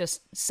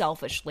 Just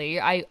selfishly,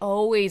 I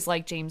always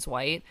like James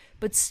White.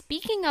 But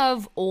speaking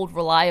of old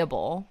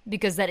reliable,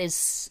 because that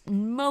is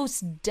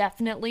most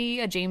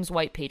definitely a James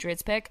White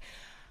Patriots pick,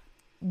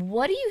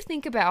 what do you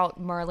think about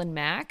Marlon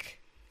Mack?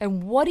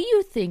 And what do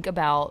you think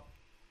about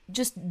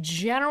just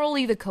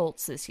generally the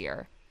Colts this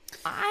year?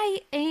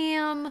 I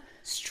am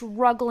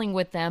struggling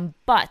with them,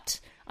 but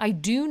I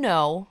do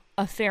know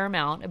a fair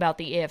amount about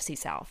the AFC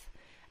South.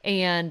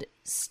 And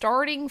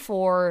starting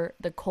for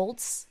the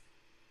Colts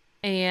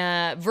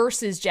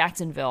versus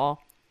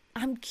Jacksonville,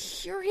 I'm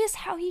curious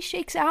how he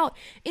shakes out.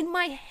 In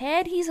my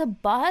head, he's a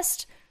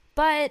bust,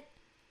 but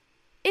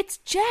it's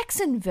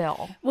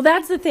Jacksonville. Well,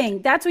 that's the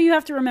thing. That's what you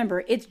have to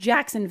remember. It's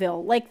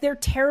Jacksonville. Like, they're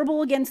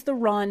terrible against the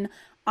run.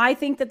 I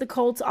think that the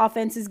Colts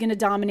offense is going to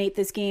dominate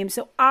this game.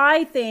 So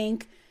I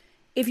think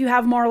if you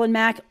have Marlon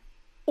Mack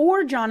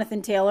or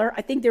Jonathan Taylor,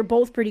 I think they're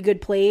both pretty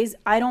good plays.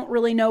 I don't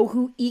really know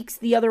who ekes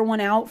the other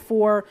one out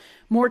for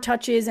more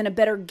touches and a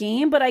better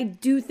game, but I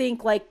do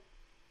think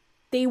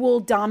they will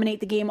dominate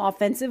the game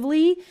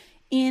offensively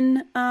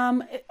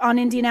on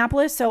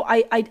Indianapolis. So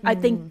I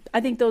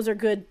think those are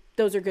good.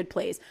 Those are good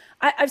plays.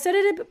 I've said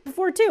it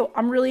before too.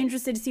 I'm really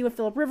interested to see what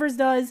Phillip Rivers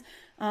does.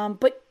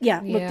 But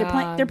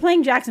look, they're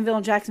playing Jacksonville,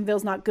 and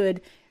Jacksonville's not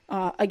good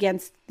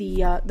against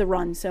the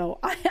run. So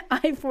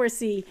I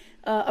foresee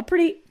a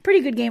pretty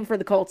good game for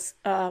the Colts.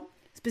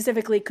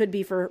 Specifically, could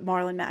be for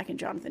Marlon Mack and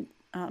Jonathan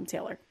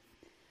Taylor.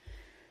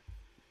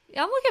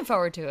 Yeah, I'm looking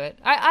forward to it.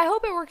 I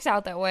hope it works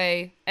out that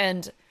way.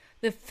 And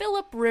the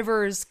Phillip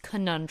Rivers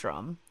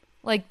conundrum,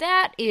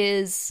 that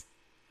is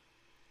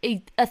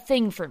a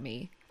thing for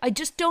me. I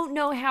just don't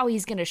know how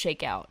he's going to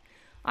shake out.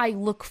 I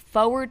look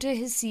forward to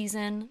his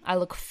season. I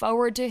look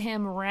forward to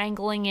him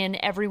wrangling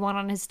in everyone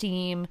on his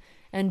team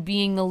and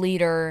being the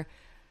leader.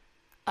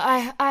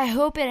 I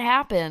hope it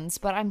happens,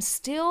 but I'm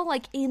still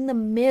in the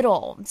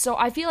middle. So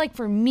I feel like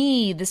for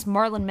me, this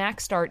Marlon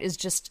Mack start is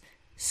just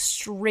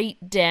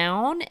straight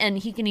down, and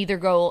he can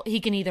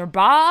either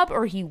bob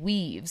or he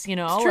weaves, he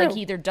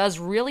either does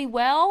really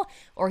well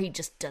or he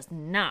just does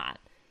not.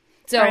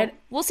 So right.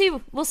 We'll see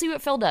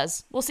what Phil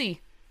does. We'll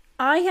see.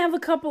 I have a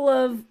couple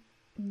of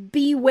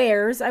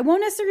bewares. I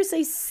won't necessarily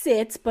say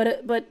sits,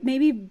 but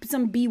maybe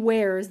some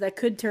bewares that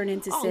could turn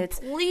into sits.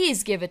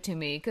 Please give it to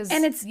me,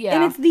 and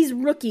it's these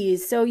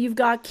rookies. So you've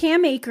got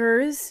Cam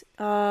Akers,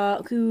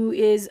 who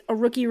is a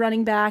rookie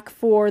running back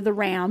for the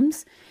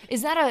Rams.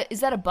 Is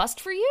that a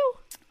bust for you?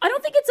 I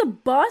don't think it's a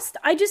bust.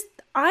 I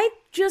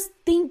just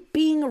think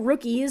being a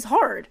rookie is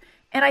hard.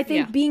 And I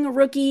think being a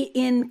rookie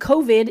in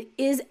COVID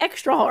is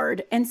extra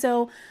hard.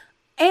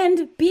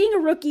 And being a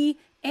rookie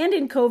and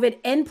in COVID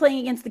and playing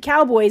against the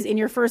Cowboys in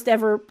your first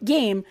ever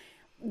game,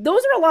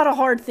 those are a lot of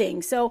hard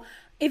things. So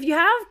if you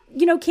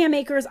have, Cam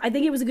Akers, I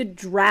think it was a good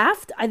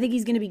draft. I think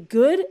he's going to be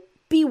good.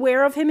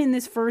 Beware of him in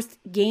this first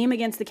game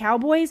against the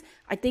Cowboys.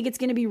 I think it's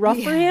going to be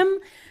rough for him.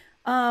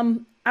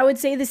 I would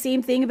say the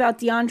same thing about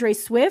DeAndre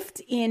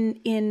Swift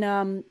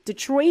in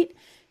Detroit.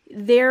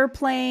 They're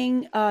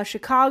playing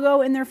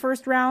Chicago in their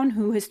first round,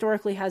 who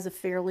historically has a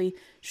fairly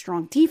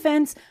strong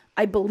defense.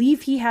 I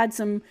believe he had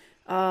some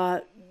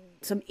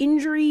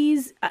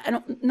injuries.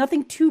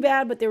 Nothing too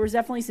bad, but there was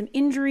definitely some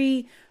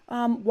injury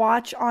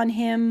watch on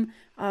him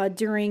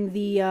during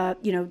the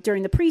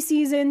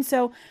preseason.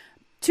 So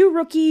 2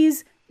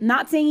 rookies.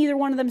 Not saying either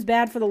one of them is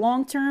bad for the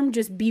long term.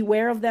 Just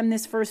beware of them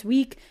this first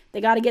week. They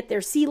got to get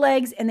their sea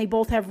legs, and they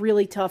both have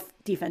really tough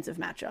defensive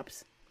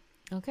matchups.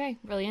 Okay,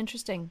 really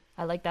interesting.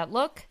 I like that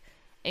look.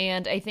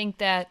 And I think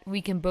that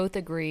we can both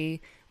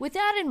agree with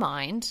that in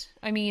mind.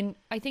 I mean,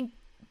 I think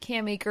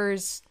Cam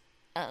Akers,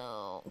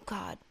 oh,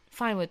 God,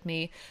 fine with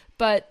me.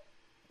 But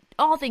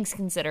all things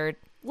considered,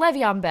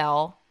 Le'Veon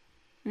Bell.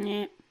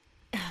 Yeah.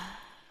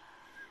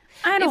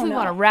 I don't if we know.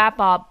 want to wrap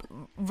up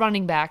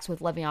running backs with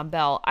Le'Veon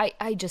Bell,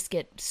 I just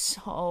get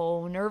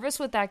so nervous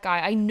with that guy.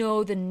 I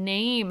know the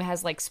name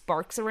has like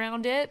sparks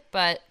around it,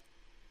 but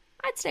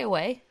I'd stay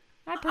away.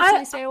 I'd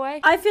personally stay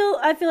away. I feel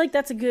like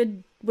that's a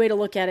good way to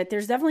look at it.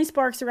 There's definitely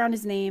sparks around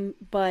his name,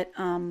 but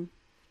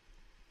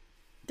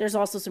there's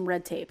also some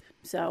red tape.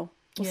 So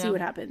we'll see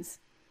what happens.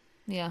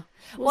 Yeah.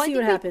 We'll see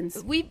what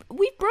happens. We've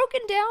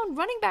broken down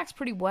running backs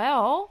pretty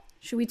well.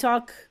 Should we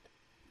talk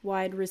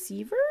wide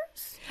receivers?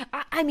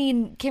 I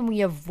mean, can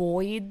we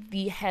avoid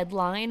the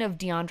headline of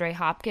DeAndre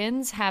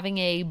Hopkins having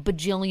a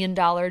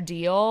bajillion-dollar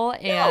deal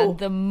and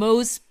the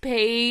most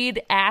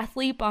paid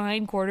athlete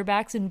behind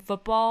quarterbacks in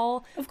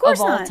football of all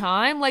not.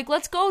 Time? Like,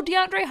 let's go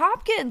DeAndre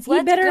Hopkins.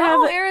 Let's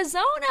go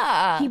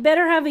Arizona. He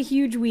better have a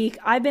huge week.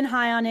 I've been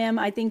high on him.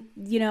 I think,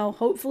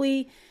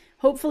 hopefully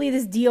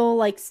this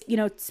deal,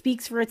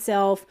 speaks for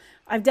itself.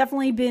 I've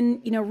definitely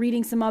been,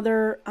 reading some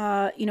other,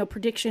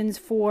 predictions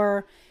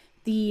for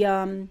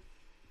the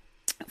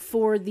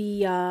for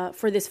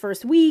this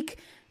first week,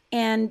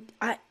 and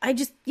I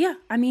just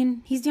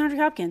he's DeAndre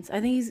Hopkins.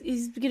 I think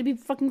he's gonna be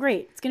fucking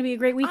great. It's gonna be a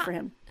great week for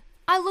him.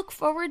 I look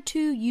forward to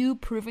you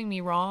proving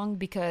me wrong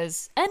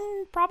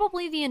and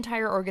probably the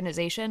entire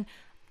organization,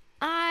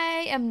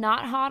 I am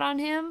not hot on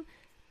him,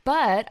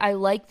 but I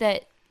like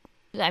that.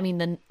 I mean,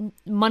 the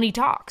money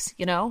talks,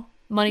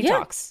 money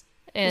talks.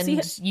 And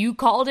you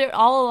called it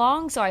all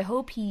along, so I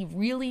hope he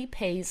really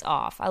pays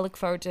off. I look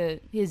forward to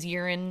his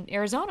year in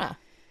Arizona.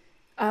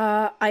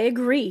 I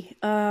agree.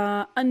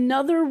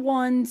 Another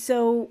one,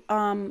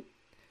 that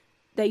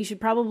you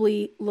should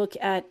probably look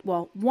at.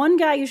 Well, one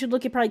guy you should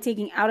look at probably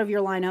taking out of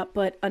your lineup,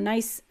 but a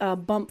nice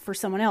bump for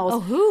someone else. Oh,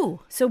 who?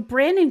 So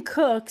Brandon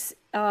Cooks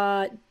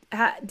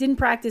didn't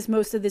practice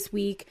most of this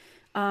week.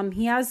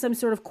 He has some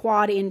sort of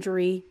quad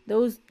injury.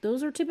 Those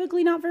are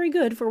typically not very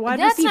good for wide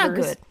receivers. That's not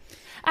good.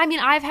 I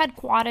mean, I've had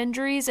quad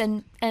injuries,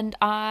 and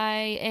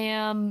I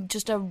am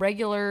just a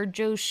regular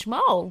Joe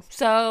Schmo.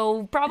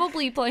 So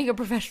probably playing a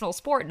professional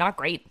sport, not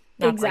great.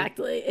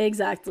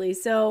 Exactly.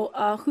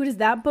 So who does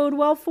that bode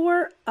well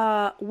for?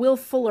 Will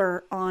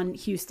Fuller on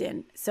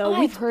Houston. So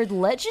I've heard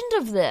legend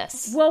of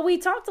this. Well, we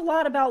talked a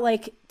lot about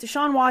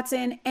Deshaun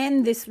Watson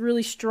and this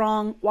really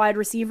strong wide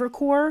receiver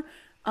core.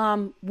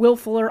 Will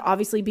Fuller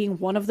obviously being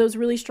one of those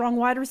really strong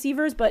wide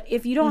receivers, but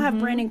if you don't have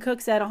Brandon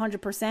Cooks at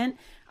 100%,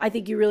 I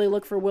think you really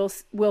look for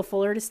Will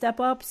Fuller to step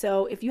up.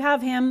 So if you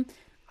have him,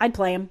 I'd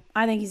play him.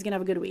 I think he's going to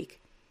have a good week.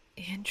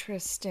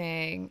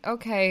 Interesting.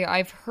 Okay,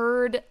 I've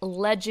heard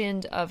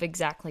legend of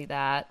exactly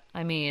that.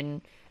 I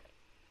mean,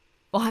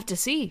 we'll have to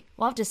see.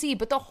 But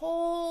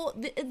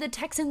the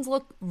Texans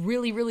look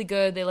really, really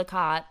good. They look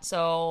hot.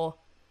 So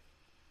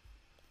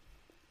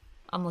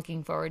I'm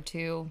looking forward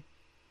to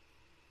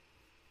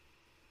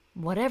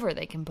whatever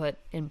they can put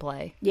in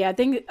play. Yeah, I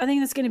think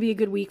that's going to be a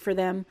good week for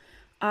them.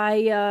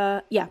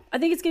 I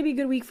think it's going to be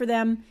a good week for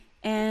them,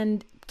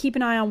 and keep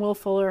an eye on Will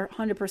Fuller,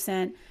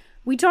 100%.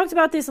 We talked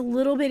about this a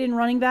little bit in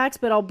running backs,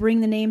 but I'll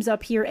bring the names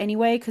up here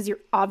anyway because you're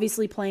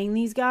obviously playing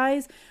these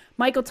guys.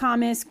 Michael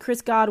Thomas,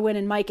 Chris Godwin,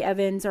 and Mike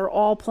Evans are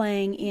all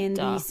playing in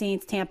the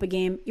Saints-Tampa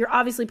game. You're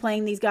obviously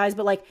playing these guys,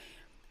 but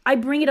I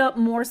bring it up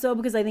more so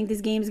because I think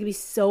this game is going to be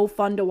so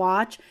fun to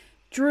watch.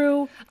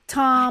 Drew,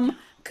 Tom,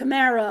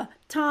 Kamara,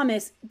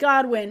 Thomas,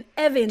 Godwin,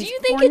 Evans. Do you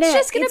think Fournette. It's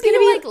just going to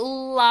be like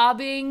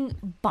lobbing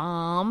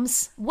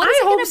bombs? What is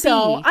it going to be?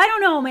 I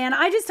don't know, man.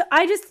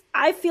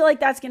 I feel like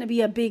that's going to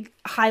be a big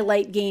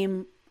highlight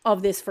game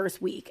of this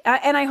first week,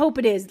 and I hope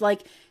it is.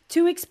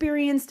 Two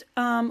experienced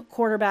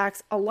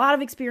quarterbacks, a lot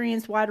of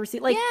experienced wide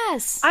receivers.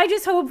 Yes. I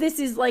just hope this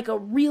is a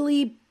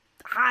really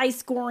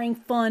high-scoring,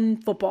 fun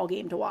football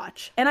game to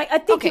watch, and I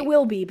think it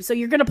will be. So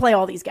you're going to play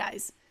all these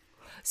guys.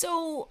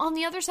 So on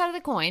the other side of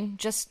the coin,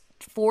 just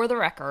for the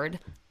record,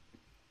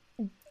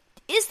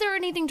 is there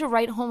anything to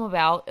write home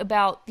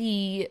about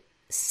the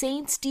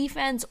Saints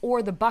defense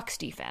or the Bucs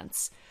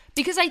defense?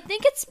 Because I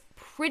think it's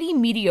pretty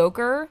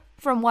mediocre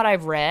from what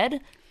I've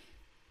read.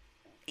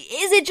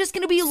 Is it just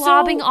going to be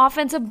lobbing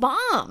offensive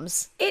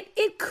bombs?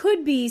 It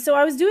could be. So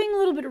I was doing a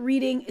little bit of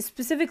reading,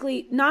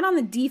 specifically not on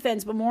the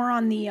defense, but more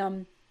on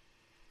the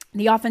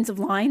offensive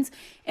lines,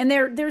 and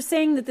they're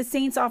saying that the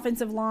Saints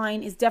offensive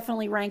line is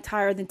definitely ranked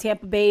higher than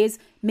Tampa Bay's.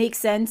 Makes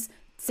sense.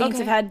 Saints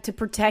have had to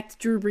protect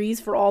Drew Brees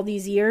for all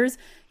these years.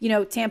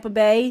 Tampa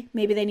Bay,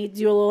 maybe they need to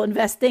do a little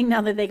investing now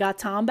that they got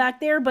Tom back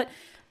there. But,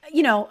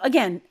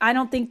 again, I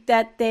don't think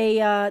that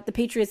the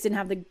Patriots didn't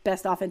have the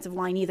best offensive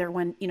line either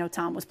when,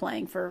 Tom was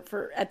playing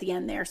for at the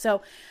end there.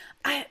 So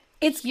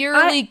it's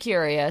purely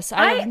curious.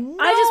 I just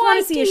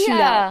want to see a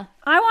shootout.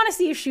 I want to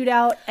see a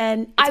shootout,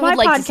 and it's I would my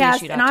like podcast, to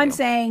see a shootout and I'm too.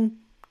 saying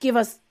give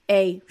us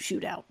a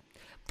shootout.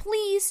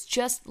 Please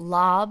just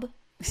lob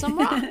some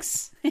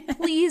rocks.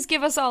 Please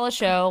give us all a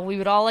show. We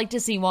would all like to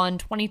see one.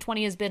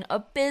 2020 has been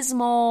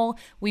abysmal.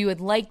 We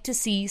would like to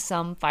see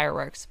some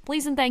fireworks.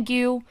 Please and thank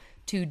you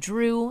to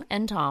Drew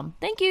and Tom.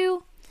 Thank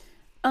you.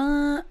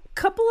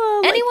 Couple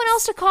of anyone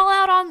else to call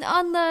out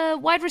on the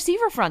wide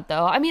receiver front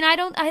though? I mean, I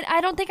don't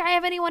think I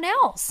have anyone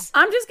else.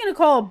 I'm just gonna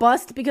call a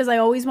bust because I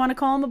always want to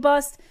call him a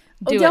bust.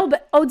 Odell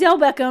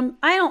Beckham,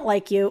 I don't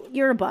like you.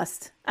 You're a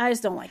bust. I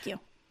just don't like you.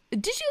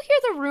 Did you hear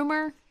the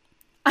rumor?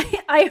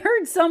 I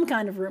heard some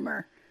kind of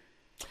rumor.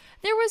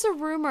 There was a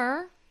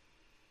rumor.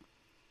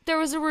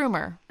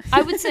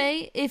 I would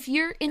say if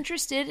you're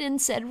interested in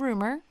said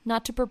rumor,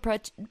 not to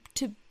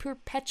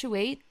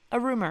perpetuate a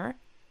rumor,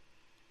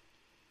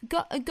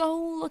 go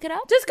look it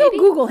up. Just go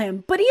Google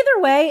him. But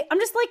either way, I'm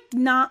just like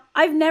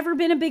I've never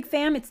been a big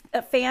fan. It's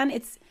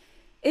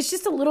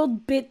just a little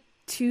bit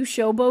too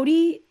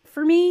showboaty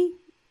for me.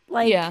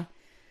 Like, yeah.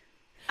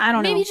 I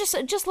don't know. Maybe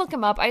just look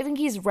him up. I think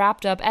he's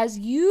wrapped up as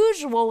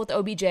usual with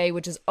OBJ,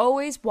 which is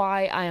always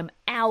why I am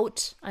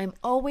out. I'm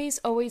always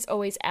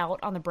out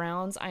on the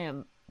Browns. I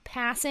am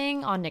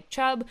passing on Nick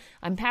Chubb.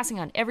 I'm passing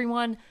on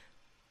everyone.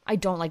 I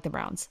don't like the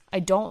Browns.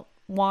 I don't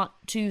want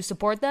to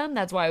support them.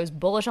 That's why I was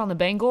bullish on the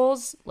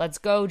Bengals. Let's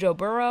go, Joe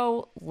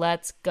Burrow.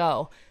 Let's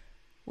go.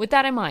 With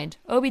that in mind,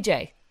 OBJ,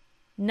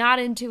 not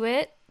into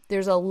it.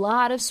 There's a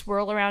lot of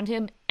swirl around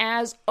him,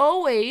 as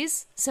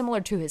always,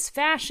 similar to his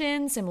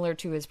fashion, similar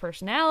to his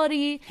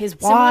personality, his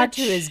watch,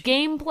 similar to his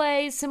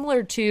gameplay,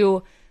 similar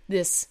to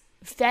this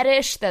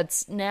fetish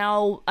that's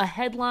now a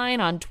headline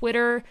on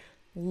Twitter.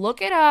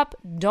 Look it up.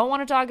 Don't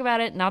want to talk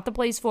about it. Not the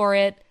place for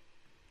it.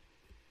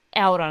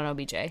 Out on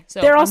OBJ.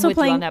 So they're also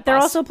playing. They're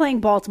also playing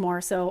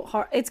Baltimore, so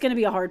it's going to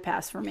be a hard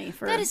pass for me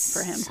for him.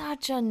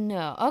 Such a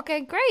no.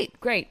 Okay,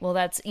 great. Well,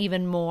 that's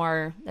even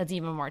more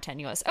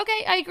tenuous.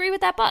 Okay, I agree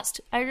with that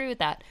bust. I agree with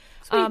that.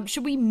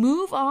 Should we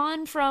move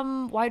on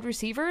from wide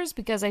receivers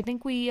because I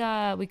think we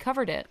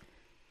covered it.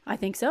 I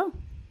think so.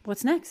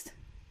 What's next?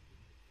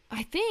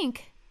 I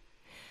think.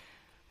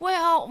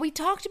 Well, we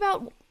talked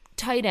about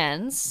tight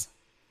ends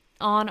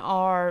on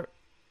our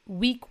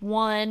Week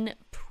 1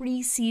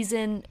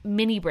 preseason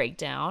mini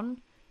breakdown.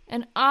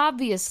 And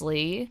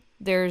obviously,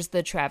 there's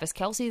the Travis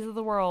Kelce's of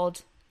the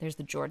world. There's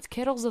the George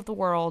Kittles of the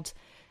world.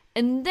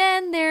 And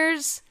then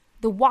there's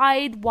the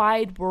wide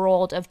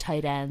world of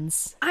tight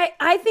ends.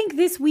 I think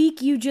this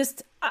week you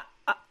just...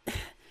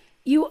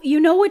 you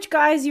know which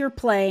guys you're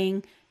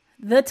playing.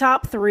 The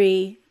top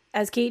three,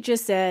 as Kate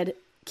just said,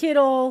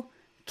 Kittle,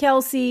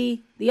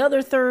 Kelce. The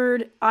other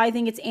third, I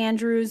think it's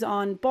Andrews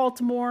on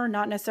Baltimore,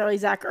 not necessarily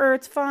Zach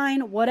Ertz.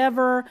 Fine,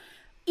 whatever.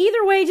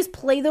 Either way, just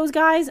play those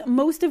guys.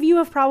 Most of you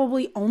have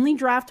probably only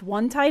drafted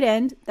one tight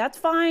end. That's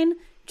fine.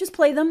 Just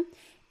play them.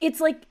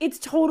 It's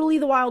totally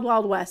the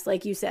wild west,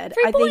 like you said.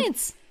 3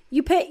 points.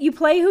 Think you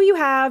play who you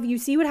have. You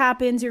see what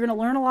happens. You're going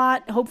to learn a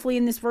lot, hopefully,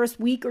 in this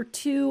first week or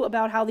two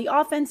about how the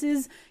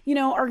offenses,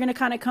 are going to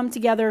kind of come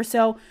together.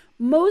 So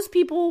most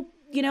people,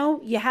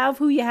 you have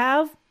who you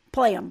have.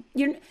 Play them.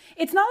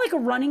 It's not like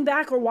a running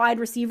back or wide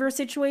receiver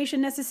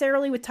situation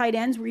necessarily with tight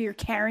ends where you're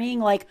carrying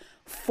like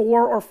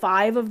 4 or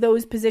 5 of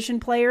those position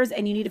players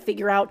and you need to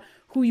figure out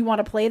who you want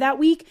to play that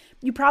week.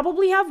 You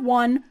probably have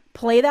one,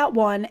 play that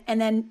one,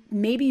 and then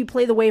maybe you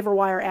play the waiver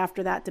wire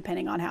after that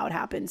depending on how it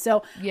happens.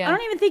 So yeah. I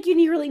don't even think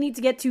you really need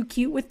to get too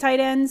cute with tight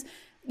ends.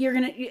 You're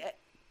going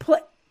to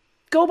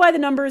go by the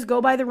numbers,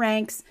 go by the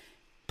ranks,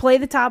 play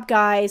the top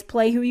guys,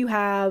 play who you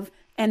have,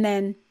 and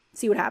then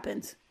see what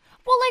happens.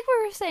 Well, like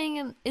we were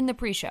saying in the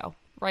pre-show,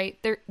 right?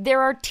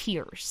 There are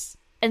tiers.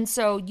 And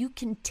so you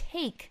can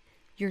take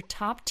your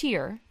top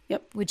tier,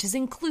 which is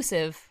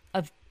inclusive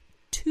of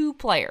 2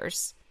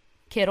 players,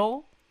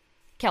 Kittle,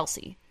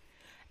 Kelce.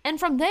 And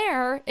from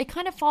there, it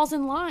kind of falls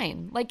in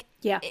line. Like,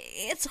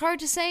 it's hard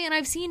to say. And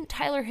I've seen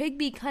Tyler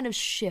Higbee kind of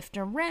shift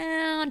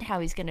around, how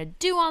he's going to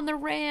do on the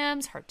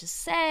Rams. Hard to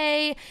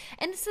say.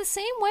 And it's the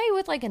same way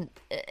with like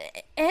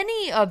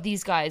any of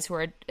these guys who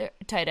are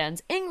tight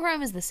ends.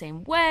 Ingram is the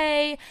same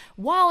way.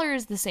 Waller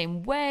is the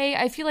same way.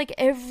 I feel like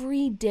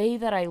every day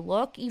that I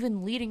look,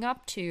 even leading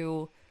up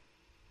to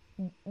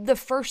the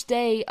first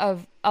day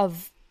of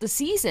the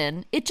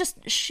season, it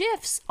just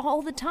shifts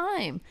all the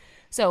time.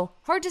 So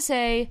hard to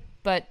say.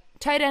 But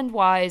tight end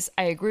wise,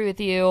 I agree with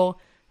you.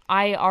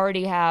 I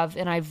already have,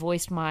 and I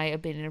voiced my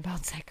opinion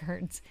about Zach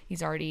Ertz.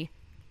 He's already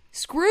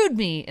screwed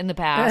me in the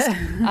past.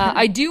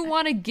 I do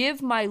want to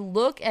give my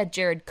look at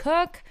Jared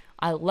Cook.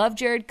 I love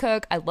Jared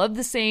Cook. I love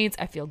the Saints.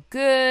 I feel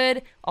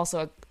good.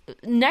 Also,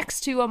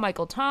 next to a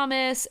Michael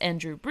Thomas and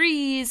Drew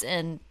Brees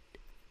and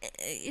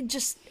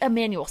just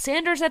Emmanuel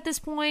Sanders at this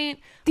point.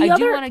 I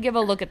do want to give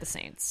a look at the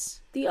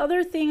Saints. The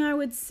other thing I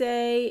would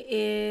say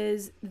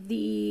is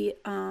the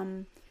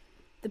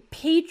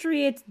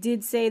Patriots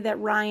did say that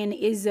Ryan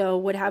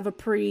Izzo would have a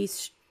pretty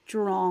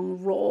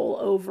strong role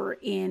over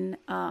in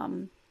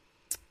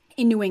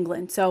New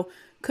England, so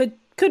could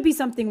be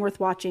something worth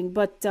watching.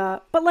 But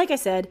like I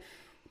said,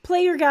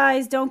 play your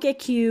guys. Don't get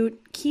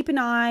cute. Keep an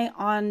eye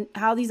on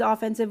how these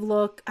offenses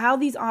look,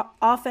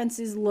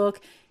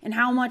 and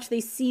how much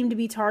they seem to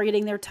be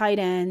targeting their tight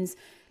ends,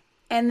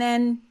 and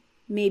then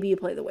maybe you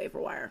play the waiver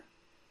wire.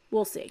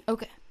 We'll see.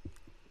 Okay.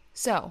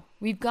 So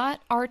we've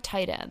got our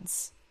tight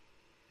ends,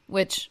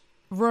 which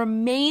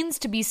remains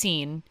to be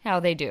seen how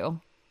they do.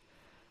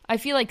 I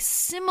feel like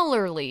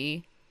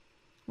similarly,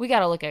 we got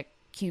to look at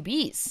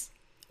QBs.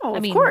 Oh,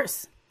 of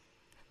course.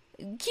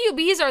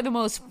 QBs are the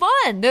most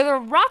fun. They're the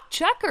rock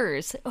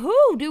chuckers.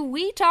 Who do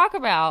we talk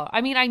about?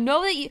 I mean, I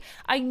know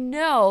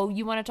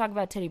you want to talk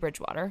about Teddy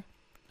Bridgewater.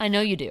 I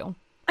know you do.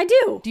 I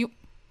do. Do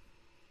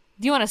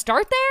you want to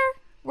start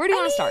there? Where do you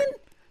want to start?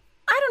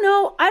 I don't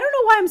know. I don't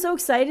know why I'm so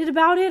excited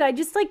about it. I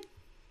just I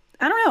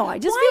don't know.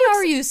 Why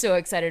are you so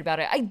excited about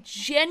it? I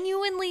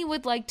genuinely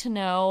would like to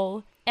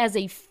know, as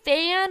a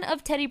fan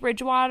of Teddy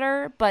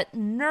Bridgewater, but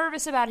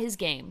nervous about his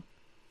game.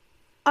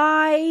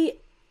 I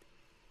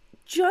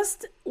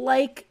just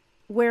like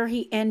where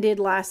he ended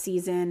last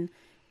season,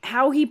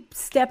 how he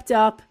stepped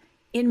up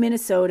in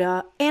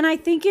Minnesota, and I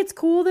think it's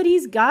cool that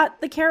he's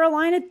got the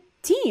Carolina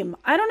team.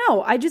 I don't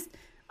know.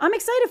 I'm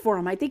excited for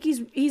him. I think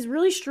he's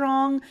really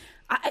strong.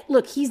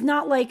 Look, he's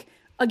not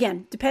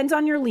again, depends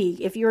on your league.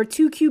 If you're a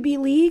 2 QB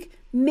league,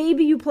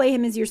 maybe you play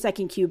him as your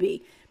second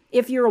QB.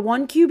 If you're a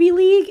 1 QB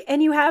league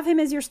and you have him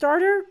as your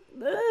starter,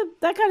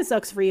 that kind of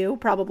sucks for you,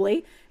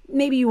 probably.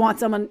 Maybe you want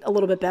someone a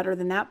little bit better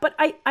than that. But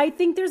I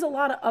think there's a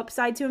lot of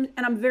upside to him,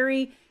 and I'm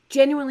very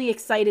genuinely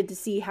excited to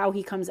see how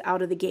he comes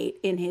out of the gate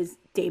in his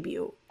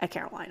debut at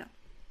Carolina.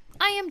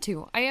 I am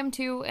too,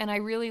 and I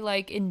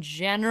really in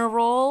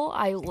general,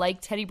 I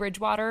like Teddy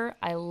Bridgewater.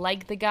 I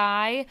like the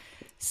guy.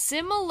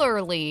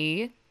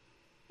 Similarly,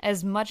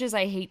 as much as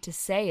I hate to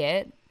say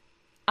it,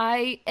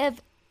 I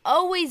have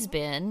always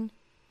been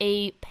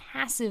a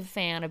passive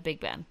fan of Big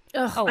Ben.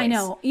 Ugh, I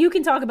know. You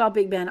can talk about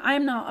Big Ben. I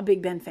am not a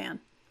Big Ben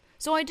fan.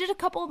 So I did a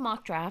couple of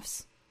mock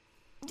drafts.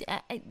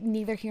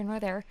 Neither here nor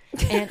there.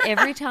 And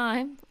every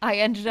time I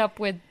ended up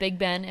with Big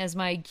Ben as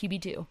my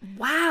QB2.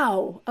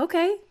 Wow.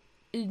 Okay.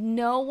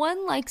 No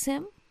one likes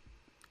him.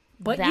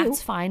 But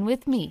that's fine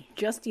with me.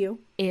 Just you.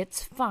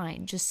 It's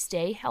fine. Just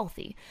stay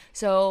healthy.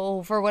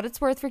 So for what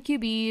it's worth for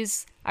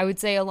QBs, I would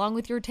say along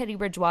with your Teddy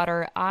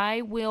Bridgewater,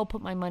 I will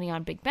put my money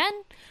on Big Ben.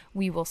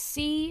 We will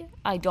see.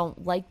 I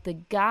don't like the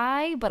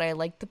guy, but I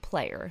like the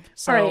player.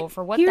 So right,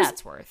 for what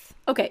that's worth.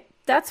 Okay,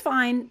 that's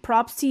fine.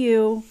 Props to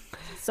you.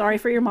 Sorry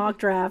for your mock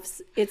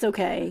drafts. It's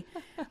okay.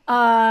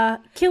 Killicam.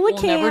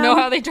 We'll never know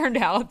how they turned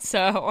out.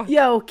 So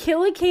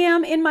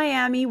Killicam in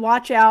Miami.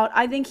 Watch out.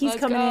 I think he's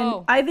coming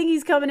in. I think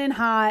he's coming in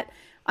hot.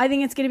 I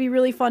think it's going to be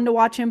really fun to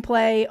watch him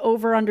play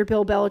over under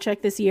Bill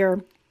Belichick this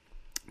year,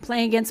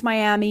 playing against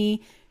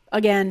Miami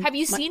again. Have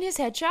you seen his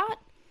headshot?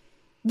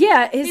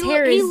 Yeah, his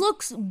hair he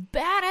looks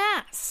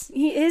badass.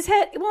 His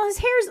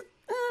hair's.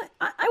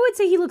 I would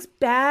say he looks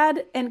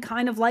bad and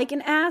kind of like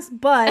an ass,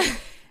 but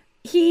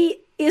he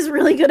is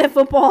really good at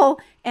football,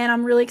 and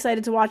I'm really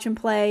excited to watch him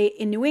play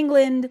in New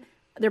England.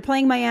 They're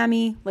playing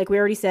Miami, like we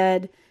already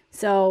said.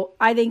 So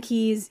I think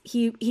he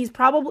was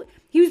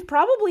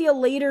probably a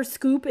later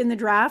scoop in the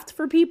draft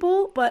for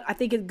people, but I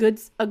think a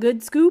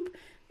good scoop,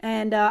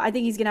 and I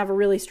think he's gonna have a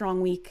really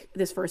strong week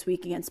this first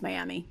week against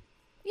Miami.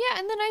 Yeah,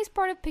 and the nice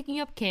part of picking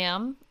up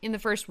Cam in the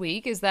first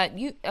week is that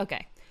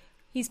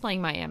he's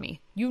playing Miami.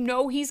 You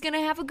know he's going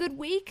to have a good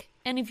week.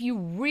 And if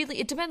you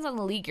it depends on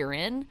the league you're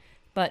in.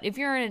 But if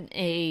you're in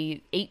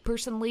a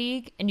 8-person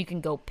league and you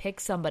can go pick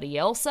somebody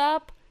else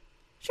up,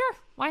 sure,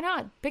 why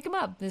not? Pick him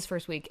up this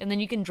first week. And then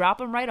you can drop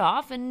him right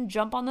off and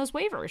jump on those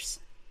waivers.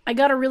 I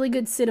got a really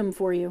good sit-em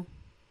for you.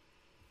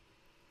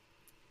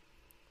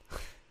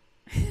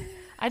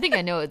 I think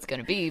I know what it's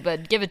going to be,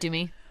 but give it to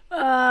me.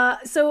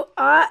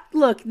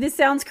 Look, this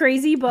sounds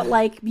crazy,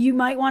 but you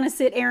might want to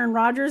sit Aaron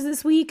Rodgers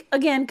this week.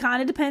 Again,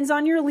 kind of depends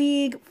on your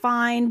league.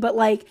 Fine.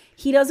 But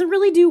he doesn't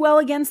really do well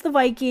against the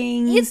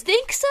Vikings. You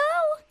think so?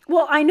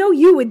 Well, I know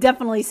you would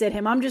definitely sit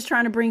him. I'm just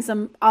trying to bring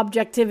some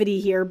objectivity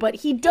here, but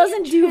he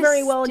doesn't do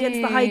very well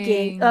against the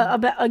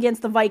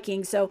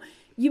Vikings. So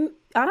I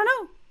don't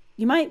know.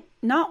 You might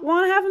not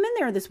want to have him in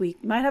there this week.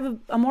 You might have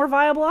a more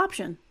viable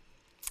option.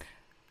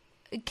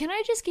 Can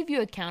I just give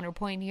you a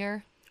counterpoint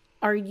here?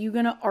 Are you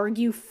going to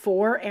argue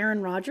for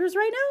Aaron Rodgers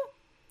right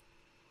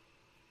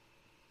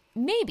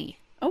now? Maybe.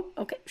 Oh,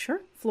 okay. Sure.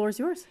 Floor is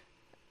yours.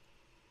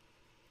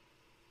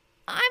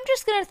 I'm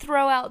just going to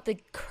throw out the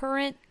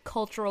current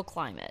cultural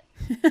climate.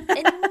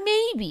 And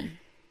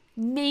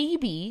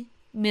maybe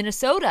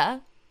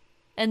Minnesota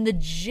and the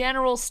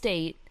general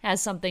state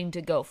has something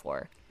to go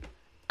for.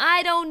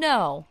 I don't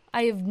know.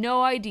 I have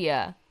no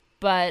idea.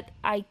 But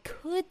I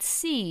could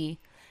see...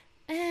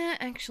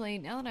 actually,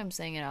 now that I'm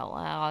saying it out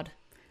loud...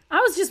 I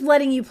was just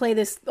letting you play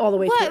this all the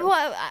way through.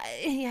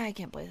 I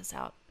can't play this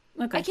out.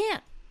 Okay. I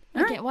can't.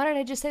 Right. Why did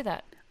I just say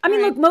that? I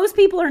mean, look, most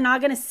people are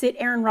not going to sit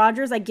Aaron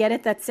Rodgers. I get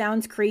it. That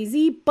sounds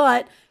crazy.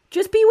 But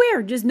just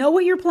beware. Just know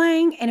what you're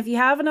playing. And if you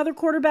have another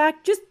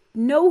quarterback, just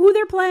know who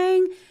they're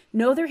playing.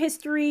 Know their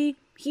history.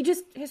 He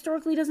just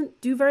historically doesn't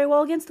do very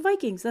well against the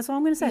Vikings. That's all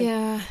I'm going to say.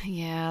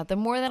 Yeah. The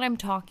more that I'm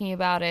talking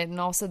about it, and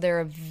also they're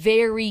a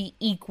very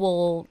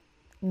equal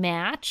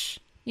match.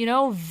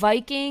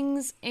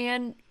 Vikings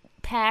and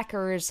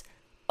Packers,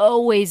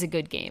 always a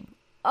good game.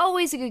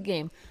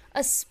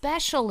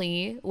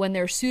 especially when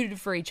they're suited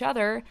for each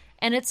other.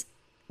 And it's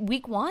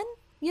week 1,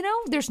 you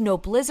know? There's no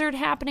blizzard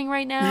happening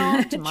right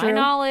now, to my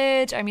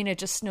knowledge. I mean, it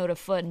just snowed a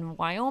foot in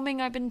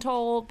Wyoming, I've been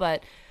told,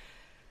 but...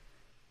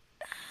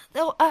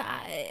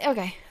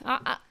 okay,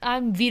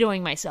 I'm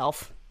vetoing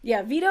myself.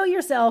 Yeah, veto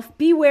yourself.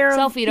 Beware.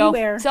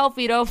 Self-veto.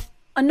 Self-veto.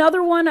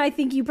 Another one I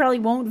think you probably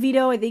won't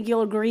veto. I think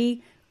you'll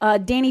agree.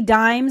 Danny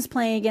Dimes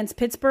playing against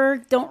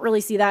Pittsburgh. Don't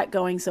really see that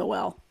going so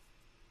well.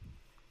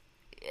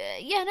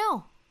 Yeah,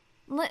 no.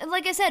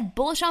 Like I said,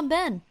 bullish on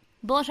Ben.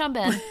 Bullish on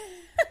Ben.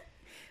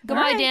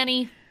 Goodbye, right.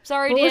 Danny.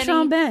 Sorry, bullish Danny.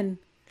 on Ben.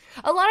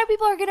 A lot of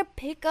people are going to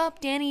pick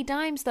up Danny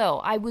Dimes, though.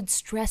 I would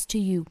stress to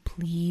you,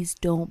 please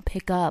don't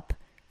pick up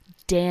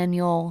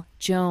Daniel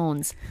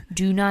Jones.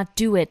 Do not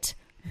do it.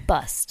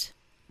 Bust.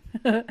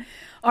 All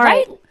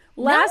right.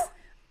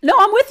 No,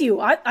 I'm with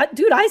you.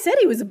 Dude, I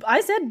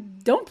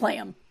said don't play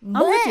him.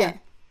 I'm with you.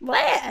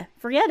 Blah.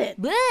 Forget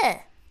it.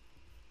 Bleh.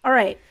 All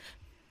right.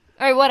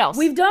 All right, what else?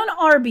 We've done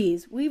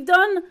RBs. We've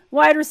done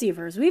wide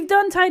receivers. We've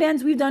done tight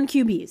ends. We've done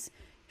QBs.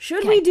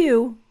 Should we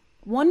do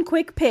one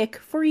quick pick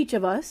for each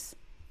of us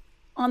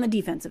on the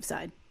defensive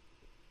side?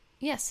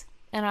 Yes.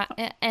 And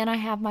I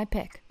have my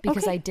pick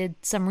because I did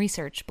some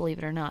research, believe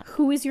it or not.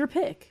 Who is your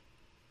pick?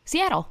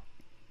 Seattle.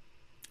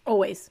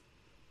 Always.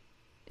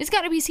 It's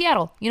got to be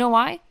Seattle. You know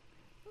why?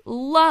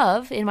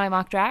 Love, in my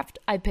mock draft,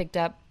 I picked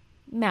up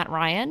Matt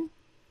Ryan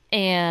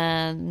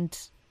and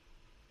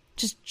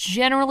just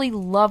generally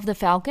love the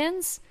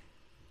Falcons.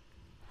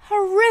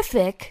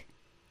 Horrific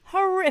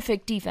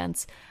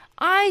defense.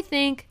 I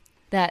think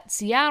that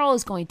Seattle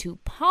is going to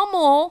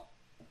pummel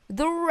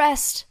the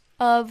rest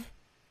of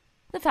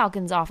the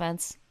Falcons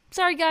offense.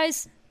 Sorry,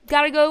 guys.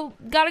 Gotta go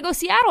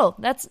Seattle.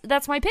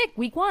 That's my pick,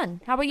 week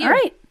 1. How about you? All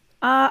right.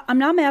 I'm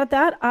not mad at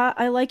that.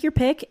 I like your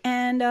pick,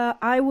 and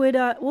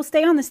we'll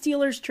stay on the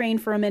Steelers train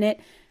for a minute.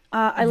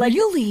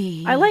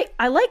 Really? I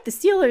like the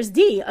Steelers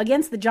D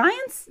against the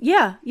Giants.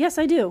 Yeah, yes,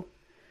 I do.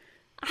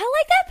 I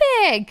like that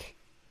pick.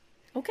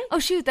 Okay. Oh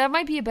shoot, that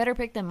might be a better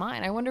pick than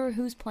mine. I wonder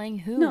who's playing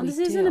who. No, this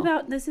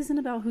isn't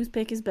about whose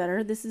pick is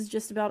better. This is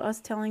just about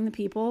us telling the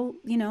people,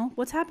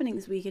 what's happening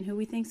this week and who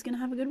we think is going to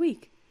have a good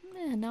week.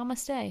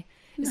 Namaste.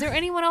 Is there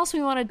anyone else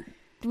we want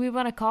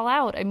to call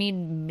out? I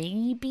mean,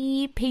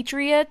 maybe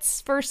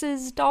Patriots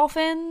versus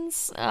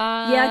Dolphins.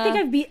 Yeah,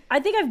 I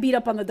think I've beat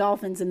up on the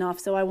Dolphins enough,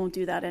 so I won't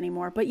do that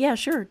anymore. But yeah,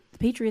 sure, the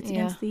Patriots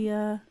against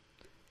the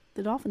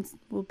Dolphins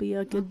will be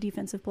a good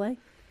defensive play.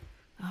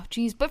 Oh,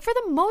 geez, but for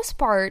the most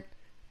part,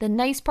 the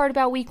nice part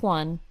about week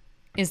 1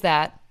 is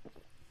that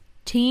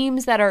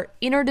teams that are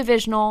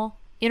interdivisional,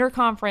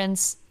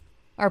 interconference,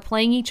 are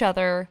playing each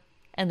other.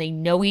 And they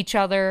know each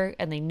other,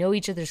 and they know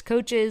each other's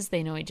coaches,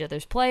 they know each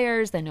other's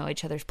players, they know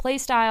each other's play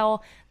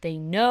style, they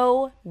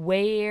know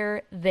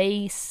where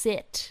they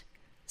sit.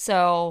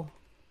 So,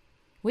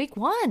 week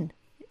 1,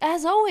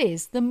 as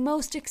always, the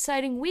most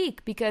exciting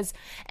week because,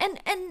 and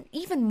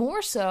even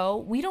more so,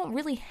 we don't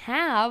really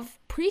have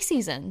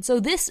preseason.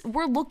 So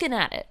we're looking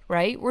at it,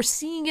 right? We're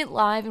seeing it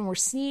live, and we're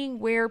seeing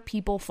where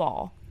people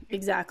fall.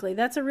 Exactly.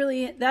 That's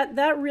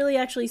that really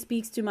actually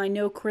speaks to my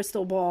no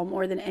crystal ball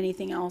more than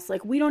anything else.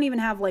 Like, we don't even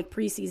have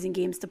preseason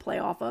games to play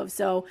off of.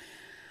 So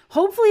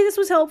hopefully this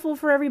was helpful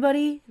for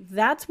everybody.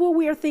 That's what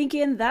we're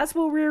thinking. That's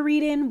what we're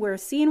reading. We're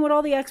seeing what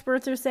all the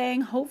experts are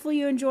saying. Hopefully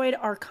you enjoyed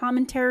our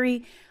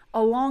commentary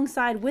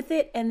alongside with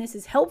it. And this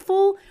is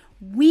helpful.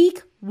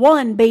 Week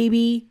 1,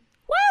 baby.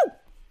 Woo!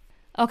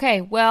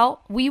 Okay.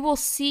 Well, we will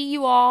see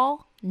you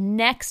all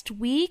next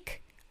week.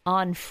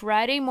 On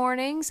Friday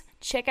mornings.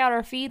 Check out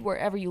our feed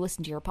wherever you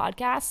listen to your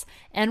podcasts.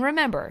 And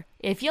remember,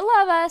 if you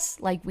love us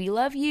like we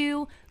love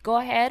you, go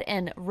ahead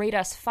and rate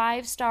us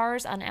 5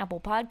 stars on Apple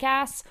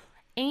Podcasts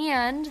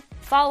and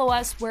follow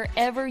us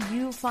wherever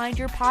you find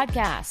your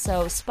podcasts.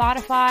 So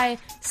Spotify,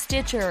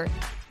 Stitcher,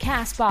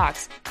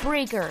 CastBox,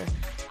 Breaker.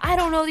 I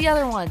don't know the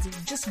other ones.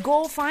 Just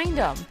go find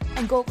them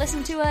and go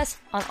listen to us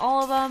on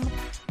all of them.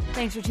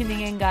 Thanks for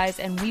tuning in, guys,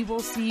 and we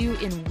will see you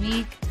in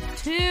week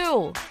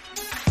 2.